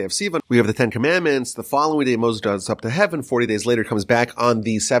 the 6th day of Sivan, we have the 10 Commandments. The following day, Moses goes up to heaven. 40 days later, comes back on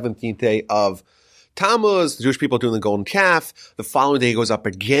the 17th day of Tammuz. The Jewish people are doing the golden calf. The following day, he goes up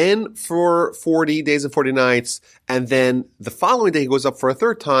again for 40 days and 40 nights. And then the following day, he goes up for a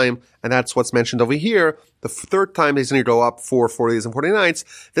third time. And that's what's mentioned over here. The third time, he's going to go up for 40 days and 40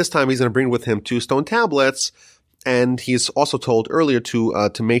 nights. This time, he's going to bring with him 2 stone tablets. And he's also told earlier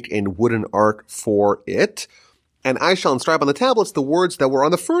to make a wooden ark for it. And I shall inscribe on the tablets the words that were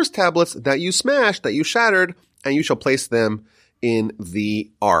on the first tablets that you smashed, that you shattered, and you shall place them in the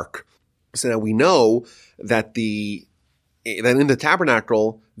ark. So now we know that in the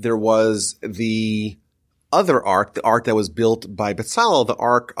tabernacle there was the other ark, the ark that was built by Bezalel, the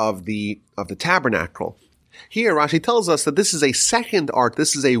ark of the tabernacle. Here, Rashi tells us that this is a second ark.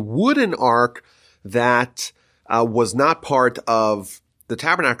 This is a wooden ark that was not part of the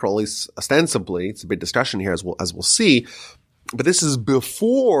tabernacle, at least ostensibly. It's a big discussion here, as we'll see. But this is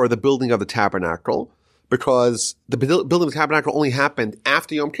before the building of the tabernacle, because the building of the tabernacle only happened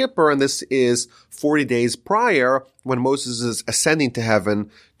after Yom Kippur, and this is 40 days prior, when Moses is ascending to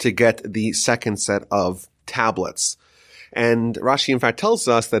heaven to get the second set of tablets. And Rashi, in fact, tells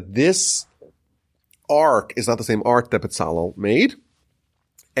us that this ark is not the same ark that Bezalel made.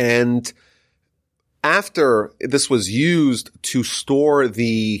 And after this was used to store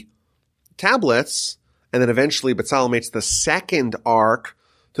the tablets, and then eventually Bezalel makes the second ark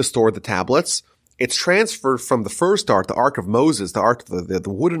to store the tablets, it's transferred from the first ark, the ark of Moses, the ark, the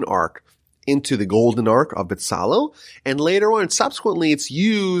wooden ark, into the golden ark of Bezalel. And later on, subsequently, it's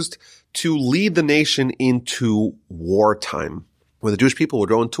used to lead the nation into wartime. When the Jewish people would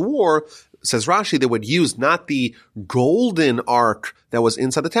go into war, says Rashi, they would use not the golden ark that was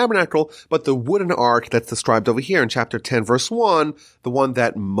inside the tabernacle, but the wooden ark that's described over here in chapter 10, verse 1, the one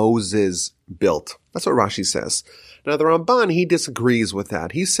that Moses built. That's what Rashi says. Now, the Ramban, he disagrees with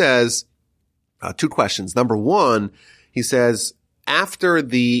that. He says, 2 questions. Number 1, he says, after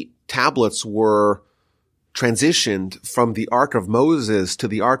the tablets were transitioned from the ark of Moses to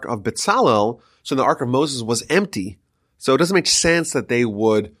the ark of Bezalel, so the ark of Moses was empty. So it doesn't make sense that they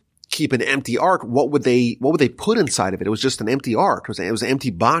would keep an empty ark. What would they put inside of it? It was just an empty ark. It was an empty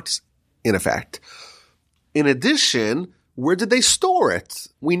box, in effect. In addition, where did they store it?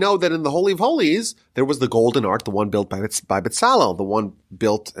 We know that in the Holy of Holies, there was the golden ark, the one built by Bezalel, the one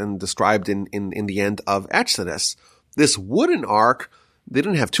built and described in the end of Exodus. This wooden ark, they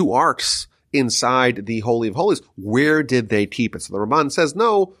didn't have 2 arks inside the Holy of Holies. Where did they keep it? So the Ramban says,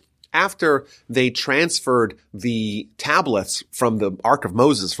 no, after they transferred the tablets from the Ark of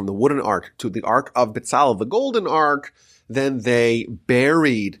Moses, from the wooden ark, to the Ark of Bezalel, the golden ark, then they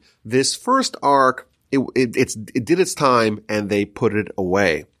buried this first ark. It did its time, and they put it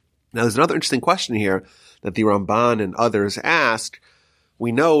away. Now, there's another interesting question here that the Ramban and others ask.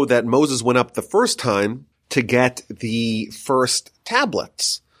 We know that Moses went up the first time to get the first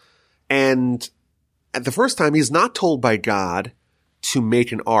tablets. And at the first time, he's not told by God to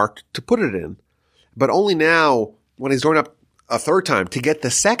make an ark to put it in. But only now, when he's going up a third time to get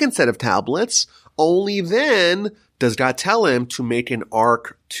the second set of tablets, only then does God tell him to make an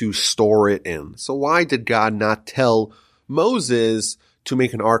ark to store it in. So why did God not tell Moses to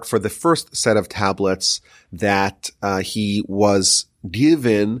make an ark for the first set of tablets that he was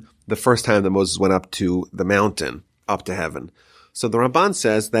given the first time that Moses went up to the mountain, up to heaven? So the Ramban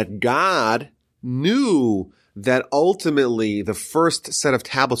says that God knew that ultimately the first set of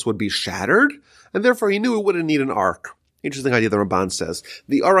tablets would be shattered, and therefore he knew it wouldn't need an ark. Interesting idea the Ramban says.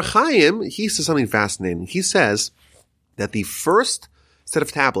 The Orach Chaim, he says something fascinating. He says that the first set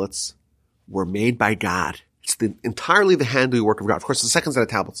of tablets were made by God. It's entirely the handiwork of God. Of course, the second set of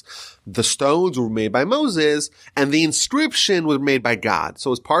tablets, the stones were made by Moses, and the inscription was made by God.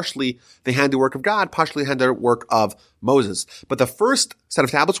 So it's partially the handiwork of God, partially the handiwork of Moses. But the first set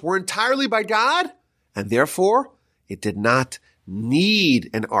of tablets were entirely by God, and therefore it did not need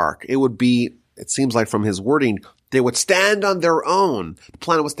an ark. It would be, it seems like from his wording, they would stand on their own. The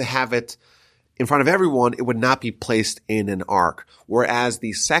plan was to have it in front of everyone. It would not be placed in an ark. Whereas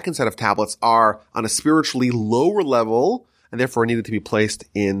the second set of tablets are on a spiritually lower level and therefore needed to be placed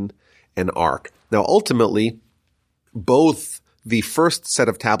in an ark. Now, ultimately, both the first set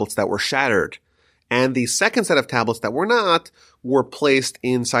of tablets that were shattered and the second set of tablets that were not were placed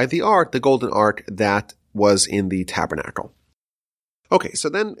inside the ark, the golden ark that was in the tabernacle. Okay, so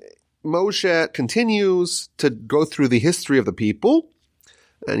then Moshe continues to go through the history of the people,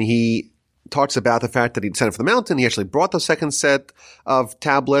 and he talks about the fact that he descended from the mountain. He actually brought the second set of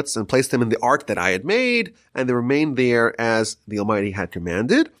tablets and placed them in the ark that I had made, and they remained there as the Almighty had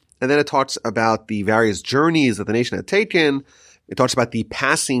commanded. And then it talks about the various journeys that the nation had taken. It talks about the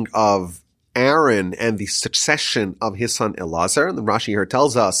passing of Aaron and the succession of his son Elazar. And the Rashi here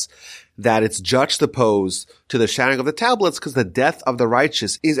tells us that it's juxtaposed to the shattering of the tablets because the death of the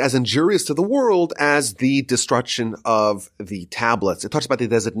righteous is as injurious to the world as the destruction of the tablets. It talks about the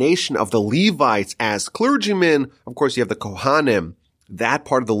designation of the Levites as clergymen. Of course, you have the Kohanim, that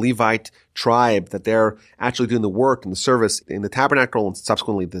part of the Levite tribe that they're actually doing the work and the service in the tabernacle and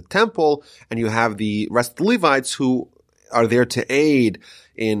subsequently the temple. And you have the rest of the Levites who are there to aid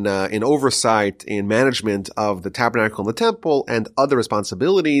in oversight, in management of the tabernacle and the temple and other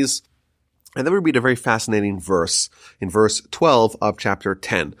responsibilities. And then we read a very fascinating verse in verse 12 of chapter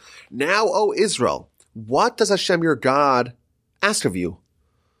 10. Now, O Israel, what does Hashem your God ask of you?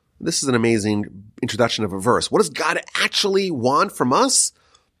 This is an amazing introduction of a verse. What does God actually want from us?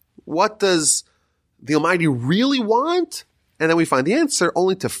 What does the Almighty really want? And then we find the answer,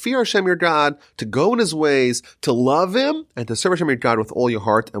 only to fear Hashem your God, to go in his ways, to love him, and to serve Hashem your God with all your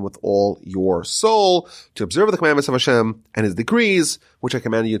heart and with all your soul, to observe the commandments of Hashem and his decrees, which I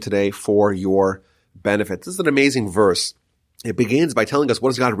command you today for your benefit. This is an amazing verse. It begins by telling us, what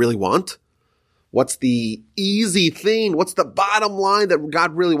does God really want? What's the easy thing? What's the bottom line that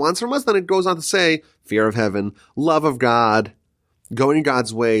God really wants from us? Then it goes on to say, fear of heaven, love of God, going in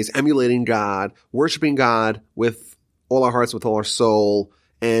God's ways, emulating God, worshiping God with all our hearts, with all our soul,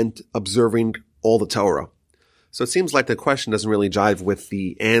 and observing all the Torah. So it seems like the question doesn't really jive with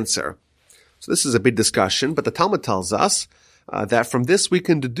the answer. So this is a big discussion, but the Talmud tells us that from this we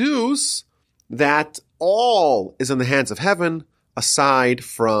can deduce that all is in the hands of heaven aside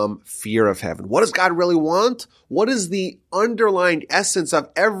from fear of heaven. What does God really want? What is the underlying essence of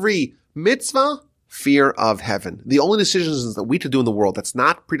every mitzvah? Fear of heaven. The only decisions that we to do in the world that's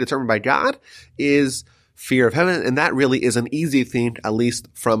not predetermined by God is fear of heaven, and that really is an easy thing, at least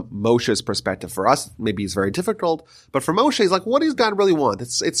from Moshe's perspective. For us, maybe it's very difficult, but for Moshe, he's like, what does God really want?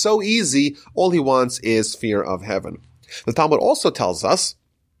 It's so easy. All he wants is fear of heaven. The Talmud also tells us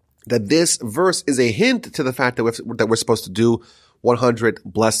that this verse is a hint to the fact that we're supposed to do 100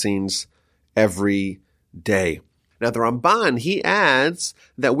 blessings every day. Now, the Ramban, he adds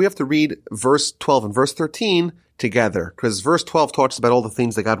that we have to read verse 12 and verse 13 together, because verse 12 talks about all the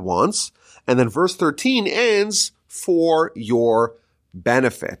things that God wants, and then verse 13 ends for your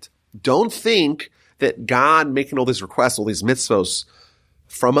benefit. Don't think that God making all these requests, all these mitzvos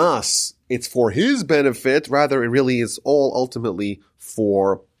from us, it's for his benefit. Rather, it really is all ultimately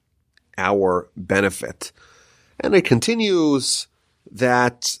for our benefit. And it continues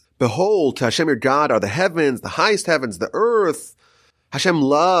that, behold, to Hashem your God are the heavens, the highest heavens, the earth. Hashem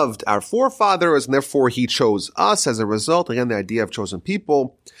loved our forefathers, and therefore he chose us as a result. Again, the idea of chosen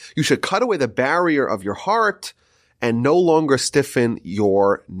people. You should cut away the barrier of your heart and no longer stiffen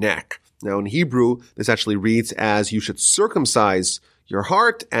your neck. Now, in Hebrew, this actually reads as you should circumcise your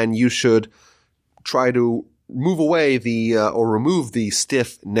heart and you should try to move away or remove the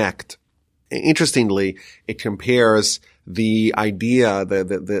stiff-necked. Interestingly, it compares the idea,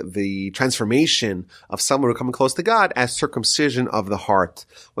 the transformation of someone who coming close to God as circumcision of the heart.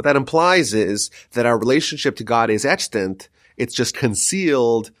 What that implies is that our relationship to God is extant. It's just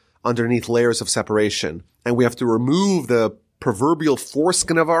concealed underneath layers of separation. And we have to remove the proverbial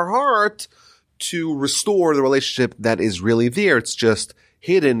foreskin of our heart to restore the relationship that is really there. It's just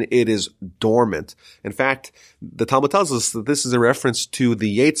hidden, it is dormant. In fact, the Talmud tells us that this is a reference to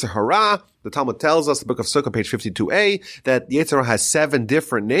the Yetzer Hara. The Talmud tells us, the book of Sukkah, page 52a, that Yetzer Hara has 7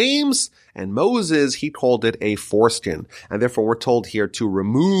 different names, and Moses, he called it a foreskin. And therefore, we're told here to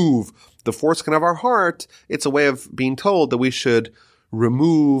remove the foreskin of our heart. It's a way of being told that we should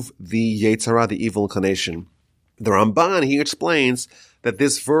remove the Yetzer Hara, the evil inclination. The Ramban, he explains that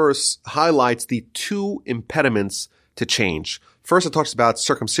this verse highlights the 2 impediments to change. First, it talks about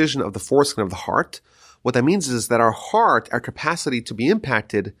circumcision of the foreskin of the heart. What that means is that our heart, our capacity to be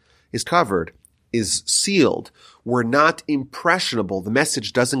impacted, is covered, is sealed. We're not impressionable. The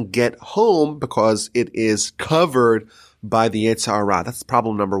message doesn't get home because it is covered by the Yetzer Hara. That's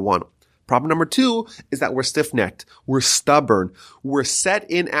problem number 1. Problem number 2 is that we're stiff-necked. We're stubborn. We're set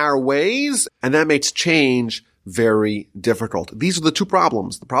in our ways, and that makes change very difficult. These are the 2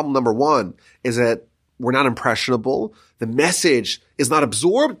 problems. The problem number 1 is that we're not impressionable. The message is not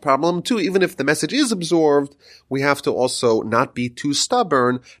absorbed. Problem 2, even if the message is absorbed, we have to also not be too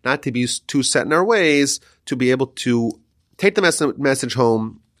stubborn, not to be too set in our ways, to be able to take the message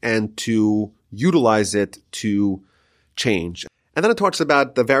home and to utilize it to change. And then it talks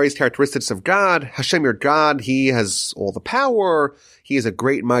about the various characteristics of God. Hashem, your God, He has all the power. He is a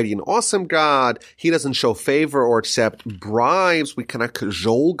great, mighty, and awesome God. He doesn't show favor or accept bribes. We cannot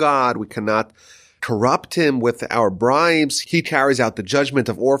cajole God. We cannot corrupt Him with our bribes. He carries out the judgment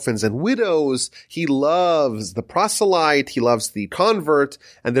of orphans and widows. He loves the proselyte. He loves the convert.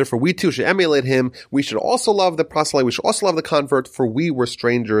 And therefore we too should emulate Him. We should also love the proselyte. We should also love the convert, for we were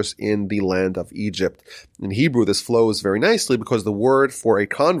strangers in the land of Egypt. In Hebrew, this flows very nicely because the word for a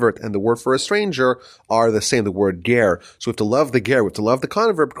convert and the word for a stranger are the same, the word ger. So we have to love the ger. We have to love the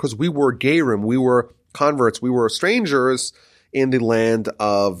convert because we were gerim. We were converts. We were strangers in the land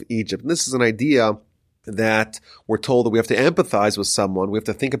of Egypt. And this is an idea that we're told that we have to empathize with someone. We have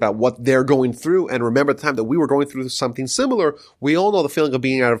to think about what they're going through and remember the time that we were going through something similar. We all know the feeling of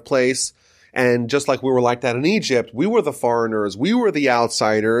being out of place. And just like we were like that in Egypt, we were the foreigners. We were the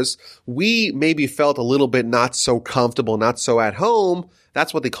outsiders. We maybe felt a little bit not so comfortable, not so at home.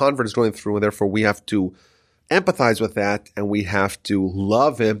 That's what the convert is going through. And therefore we have to empathize with that, and we have to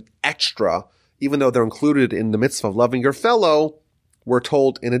love him extra. Even though they're included in the mitzvah of loving your fellow, we're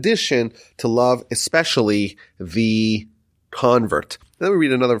told in addition to love especially the convert. Then we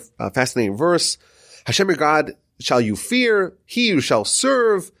read another fascinating verse. Hashem your God shall you fear, He you shall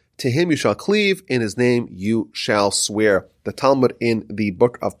serve, to Him you shall cleave, in His name you shall swear. The Talmud in the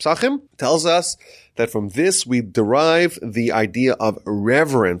book of Psachim tells us that from this we derive the idea of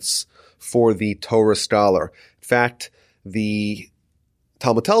reverence for the Torah scholar. In fact, the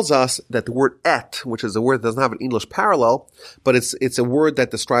Talmud tells us that the word et, which is a word that doesn't have an English parallel, but it's a word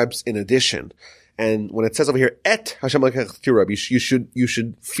that describes in addition. And when it says over here, et Hashem you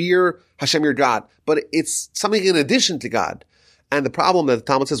should fear Hashem your God, but it's something in addition to God. And the problem that the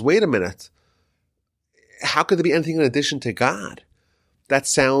Talmud says, wait a minute, how could there be anything in addition to God? That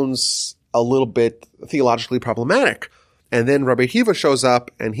sounds a little bit theologically problematic. And then Rabbi Akiva shows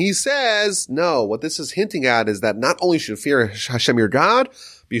up and he says, no, what this is hinting at is that not only should you fear Hashem your God, but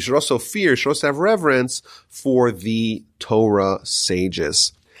you should also have reverence for the Torah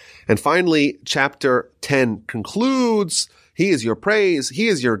sages. And finally, chapter 10 concludes, He is your praise, He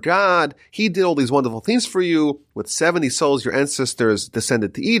is your God, He did all these wonderful things for you. With 70 souls your ancestors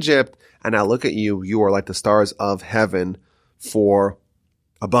descended to Egypt, and now look at you, you are like the stars of heaven for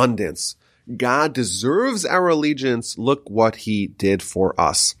abundance. God deserves our allegiance. Look what He did for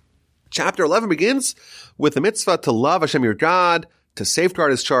us. Chapter 11 begins with the mitzvah to love Hashem your God, to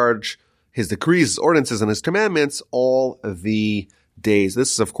safeguard His charge, His decrees, His ordinances, and His commandments all the days.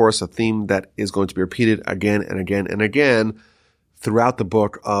 This is, of course, a theme that is going to be repeated again and again and again throughout the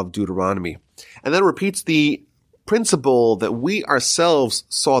book of Deuteronomy. And then repeats the principle that we ourselves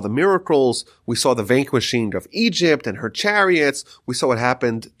saw the miracles. We saw the vanquishing of Egypt and her chariots. We saw what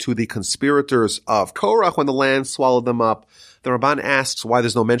happened to the conspirators of Korach when the land swallowed them up. The Ramban asks why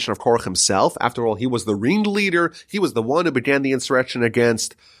there's no mention of Korach himself. After all, he was the ringleader. He was the one who began the insurrection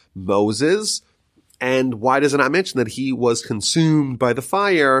against Moses. And why does it not mention that he was consumed by the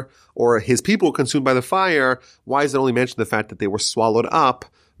fire, or his people were consumed by the fire? Why does it only mention the fact that they were swallowed up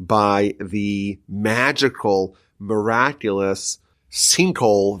by the magical, miraculous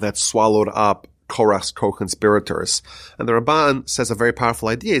sinkhole that swallowed up Korach's co-conspirators? And the Ramban says a very powerful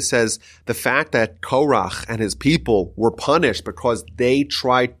idea. He says the fact that Korach and his people were punished because they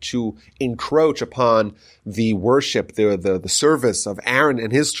tried to encroach upon the worship, the service of Aaron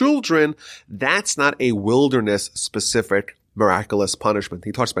and his children, that's not a wilderness-specific miraculous punishment.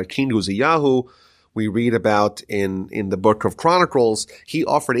 He talks about King Uzziyahu we read about in the book of Chronicles, he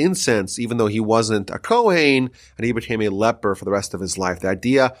offered incense even though he wasn't a Kohen, and he became a leper for the rest of his life. The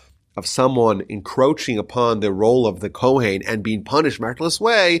idea of someone encroaching upon the role of the Kohen and being punished in a miraculous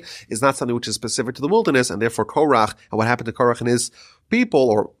way is not something which is specific to the wilderness, and therefore Korach, and what happened to Korach and his people,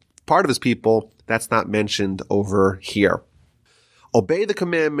 or part of his people, that's not mentioned over here. Obey the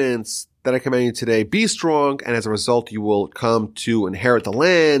commandments that I command you today. Be strong, and as a result, you will come to inherit the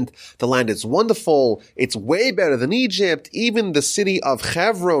land. The land is wonderful. It's way better than Egypt. Even the city of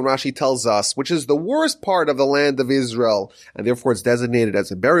Hebron, Rashi tells us, which is the worst part of the land of Israel, and therefore it's designated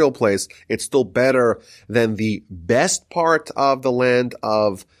as a burial place. It's still better than the best part of the land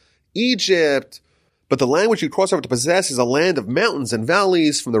of Egypt. But the land which you cross over to possess is a land of mountains and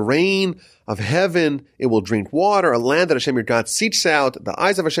valleys. From the rain of heaven it will drink water, a land that Hashem your God seeks out. The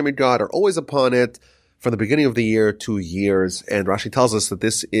eyes of Hashem your God are always upon it from the beginning of the year to years. And Rashi tells us that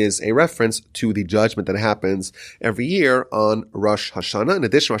this is a reference to the judgment that happens every year on Rosh Hashanah. In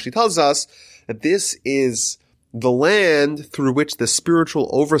addition, Rashi tells us that this is the land through which the spiritual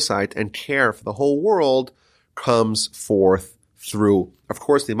oversight and care for the whole world comes forth through. Of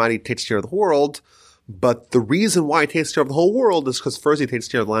course, the Almighty takes care of the world, but the reason why he takes care of the whole world is because first he takes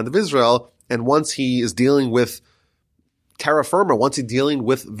care of the land of Israel, and once he is dealing with terra firma, once he's dealing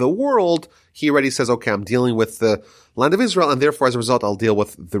with the world, he already says, okay, I'm dealing with the land of Israel, and therefore as a result I'll deal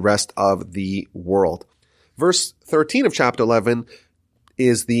with the rest of the world. Verse 13 of chapter 11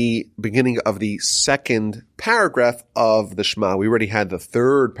 is the beginning of the second paragraph of the Shema. We already had the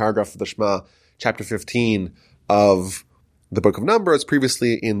third paragraph of the Shema, chapter 15 of the book of Numbers.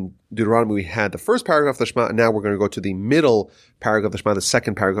 Previously in Deuteronomy, we had the first paragraph of the Shema, and now we're going to go to the middle paragraph of the Shema, the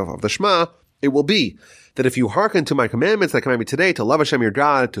second paragraph of the Shema. It will be that if you hearken to my commandments that I command you today, to love Hashem your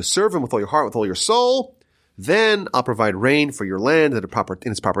God, to serve him with all your heart, with all your soul, then I'll provide rain for your land in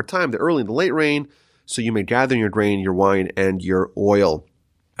its proper time, the early and the late rain, so you may gather your grain, your wine, and your oil.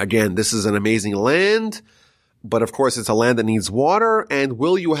 Again, this is an amazing land, but of course it's a land that needs water, and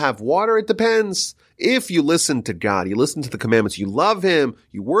will you have water? It depends. If you listen to God, you listen to the commandments, you love him,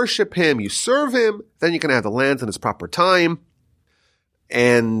 you worship him, you serve him, then you can have the land in its proper time.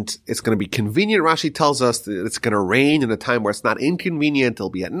 And it's going to be convenient. Rashi tells us that it's going to rain in a time where it's not inconvenient. It'll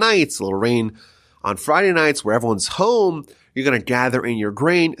be at nights. It'll rain on Friday nights where everyone's home. You're going to gather in your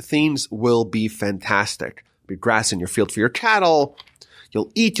grain. Things will be fantastic. There'll be grass in your field for your cattle.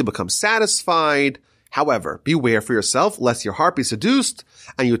 You'll eat. You'll become satisfied. However, beware for yourself, lest your heart be seduced,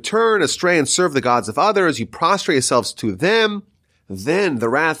 and you turn astray and serve the gods of others. You prostrate yourselves to them. Then the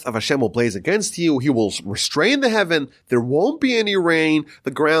wrath of Hashem will blaze against you. He will restrain the heaven. There won't be any rain.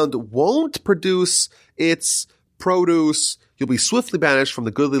 The ground won't produce its produce. You'll be swiftly banished from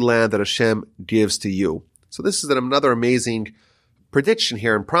the goodly land that Hashem gives to you. So this is another amazing prediction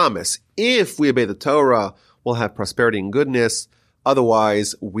here and promise. If we obey the Torah, we'll have prosperity and goodness.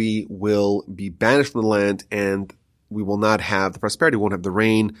 Otherwise, we will be banished from the land, and we will not have the prosperity. We won't have the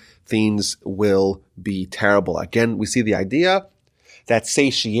rain. Things will be terrible. Again, we see the idea that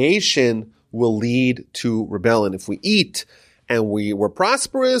satiation will lead to rebellion. If we eat and we're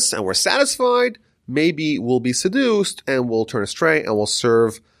prosperous and we're satisfied, maybe we'll be seduced and we'll turn astray and we'll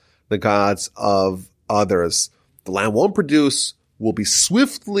serve the gods of others. The land won't produce, will be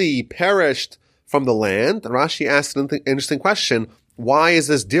swiftly perished from the land. And Rashi asked an interesting question. Why is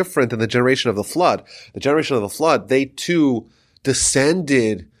this different than the generation of the flood? The generation of the flood, they too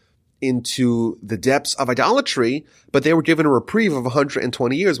descended into the depths of idolatry, but they were given a reprieve of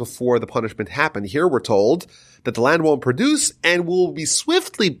 120 years before the punishment happened. Here we're told that the land won't produce and will be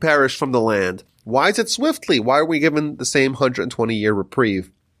swiftly perished from the land. Why is it swiftly? Why are we given the same 120-year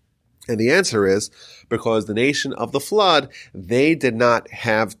reprieve? And the answer is because the nation of the flood, they did not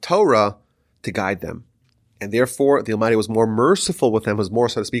have Torah to guide them. And therefore, the Almighty was more merciful with them, was more,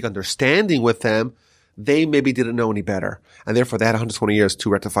 so to speak, understanding with them. They maybe didn't know any better. And therefore, they had 120 years to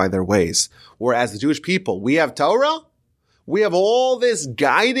rectify their ways. Whereas the Jewish people, we have Torah. We have all this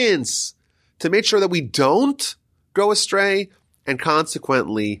guidance to make sure that we don't go astray. And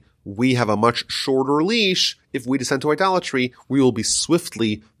consequently, we have a much shorter leash. If we descend to idolatry, we will be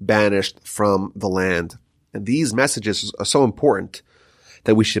swiftly banished from the land. And these messages are so important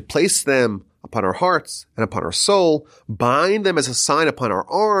that we should place them upon our hearts and upon our soul, bind them as a sign upon our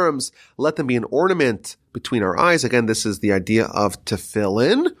arms, let them be an ornament between our eyes. Again, this is the idea of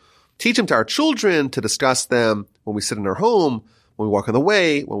tefillin. Teach them to our children, to discuss them when we sit in our home, when we walk on the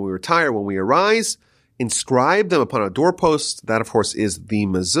way, when we retire, when we arise. Inscribe them upon our doorposts. That, of course, is the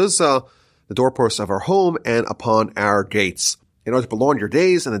mezuzah, the doorposts of our home, and upon our gates. In order to prolong your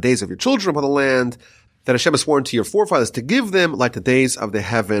days and the days of your children upon the land that Hashem has sworn to your forefathers to give them, like the days of the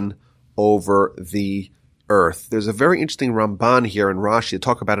heaven over the earth. There's a very interesting Ramban here in Rashi to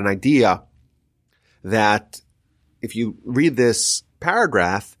talk about an idea that if you read this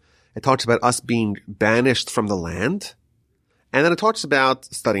paragraph, it talks about us being banished from the land. And then it talks about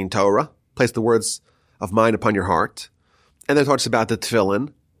studying Torah, place the words of mine upon your heart. And then it talks about the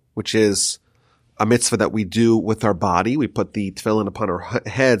tefillin, which is a mitzvah that we do with our body. We put the tefillin upon our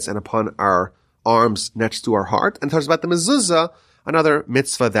heads and upon our arms next to our heart. And it talks about the mezuzah, another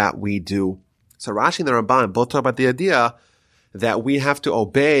mitzvah that we do. So Rashi and the Ramban both talk about the idea that we have to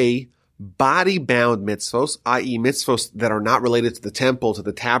obey body-bound mitzvos, i.e. mitzvos that are not related to the temple, to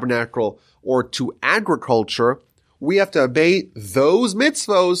the tabernacle, or to agriculture. We have to obey those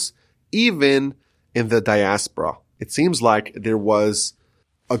mitzvos even in the diaspora. It seems like there was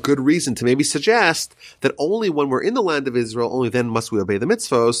a good reason to maybe suggest that only when we're in the land of Israel, only then must we obey the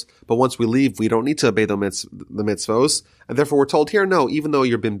mitzvos, but once we leave, we don't need to obey the mitzvos, and therefore we're told here, no, even though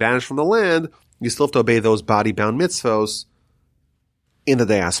you've been banished from the land, you still have to obey those body-bound mitzvos in the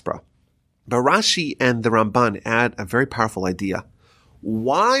diaspora. But Rashi and the Ramban add a very powerful idea.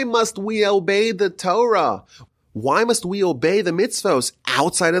 Why must we obey the Torah? Why must we obey the mitzvos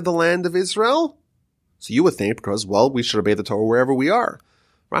outside of the land of Israel? So you would think because, well, we should obey the Torah wherever we are.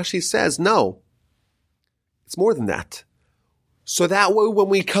 Rashi says, no, it's more than that. So that way when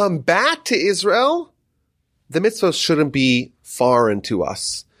we come back to Israel, the mitzvahs shouldn't be foreign to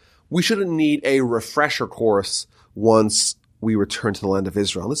us. We shouldn't need a refresher course once we return to the land of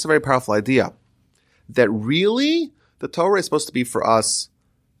Israel. And this is a very powerful idea, that really the Torah is supposed to be for us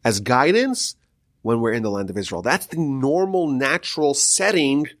as guidance when we're in the land of Israel. That's the normal, natural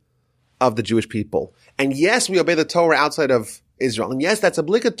setting of the Jewish people. And yes, we obey the Torah outside of Israel. And yes, that's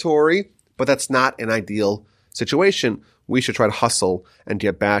obligatory, but that's not an ideal situation. We should try to hustle and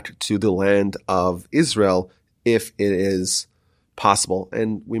get back to the land of Israel if it is possible.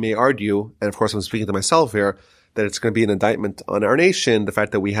 And we may argue, and of course I'm speaking to myself here, that it's going to be an indictment on our nation, the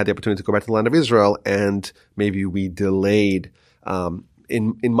fact that we had the opportunity to go back to the land of Israel and maybe we delayed.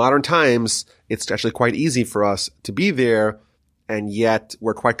 In modern times, it's actually quite easy for us to be there, and yet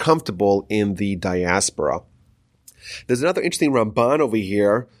we're quite comfortable in the diaspora. There's another interesting Ramban over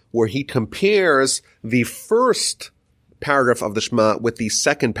here where he compares the first paragraph of the Shema with the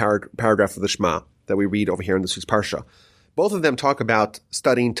second paragraph of the Shema that we read over here in this week's Parsha. Both of them talk about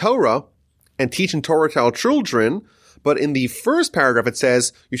studying Torah and teaching Torah to our children, but in the first paragraph it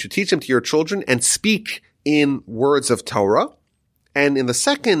says you should teach them to your children and speak in words of Torah. And in the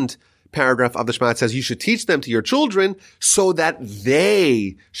second paragraph of the Shema it says you should teach them to your children so that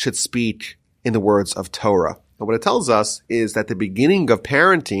they should speak in the words of Torah. And what it tells us is that the beginning of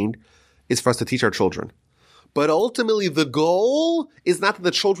parenting is for us to teach our children. But ultimately the goal is not that the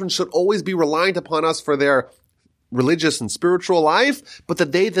children should always be reliant upon us for their religious and spiritual life, but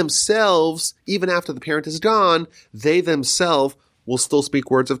that they themselves, even after the parent is gone, they themselves will still speak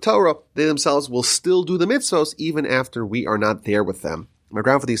words of Torah. They themselves will still do the mitzvos even after we are not there with them. My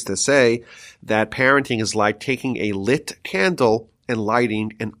grandfather used to say that parenting is like taking a lit candle and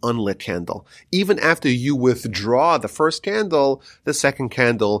lighting an unlit candle. Even after you withdraw the first candle, the second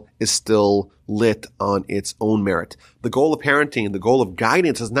candle is still lit on its own merit. The goal of parenting, the goal of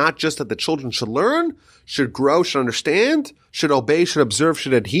guidance is not just that the children should learn, should grow, should understand, should obey, should observe,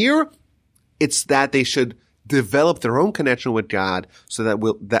 should adhere. It's that they should develop their own connection with God so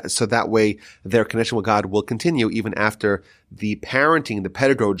that way their connection with God will continue even after the parenting, the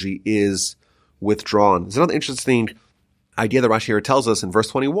pedagogy is withdrawn. There's another interesting idea that Rashi here tells us in verse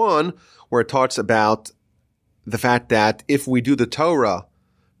 21, where it talks about the fact that if we do the Torah,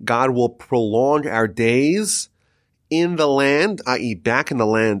 God will prolong our days in the land, i.e. back in the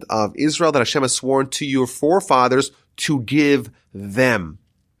land of Israel that Hashem has sworn to your forefathers to give them.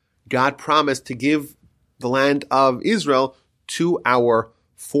 God promised to give the land of Israel to our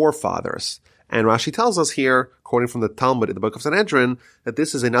forefathers. And Rashi tells us here, quoting from the Talmud in the book of Sanhedrin, that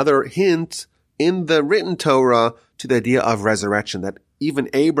this is another hint in the written Torah to the idea of resurrection, that even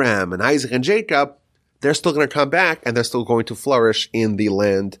Abraham and Isaac and Jacob, they're still going to come back and they're still going to flourish in the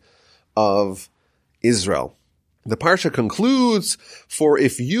land of Israel. The Parsha concludes, for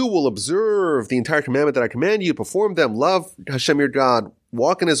if you will observe the entire commandment that I command you, perform them, love Hashem your God,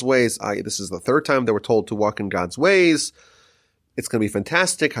 walk in his ways. This is the third time that we're told to walk in God's ways. It's going to be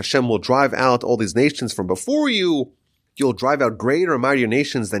fantastic. Hashem will drive out all these nations from before you. You'll drive out greater and mightier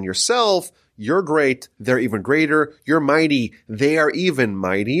nations than yourself. You're great. They're even greater. You're mighty. They are even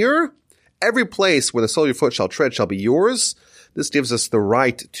mightier. Every place where the sole of your foot shall tread shall be yours. This gives us the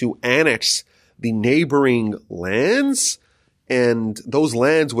right to annex the neighboring lands, and those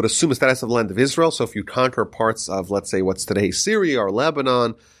lands would assume the status of the land of Israel. So if you conquer parts of, let's say, what's today Syria or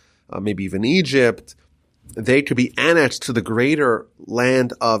Lebanon, maybe even Egypt, they could be annexed to the greater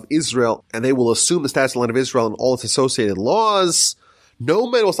land of Israel, and they will assume the status of the land of Israel and all its associated laws. No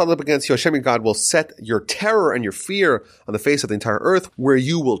man will stand up against you. Hashem, your God, will set your terror and your fear on the face of the entire earth, where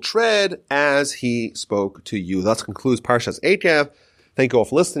you will tread as he spoke to you. Thus concludes Parshas Eikev. Thank you all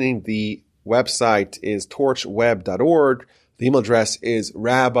for listening. The website is torchweb.org. The email address is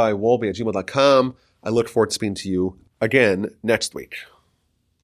rabbiwolbe@gmail.com. I look forward to speaking to you again next week.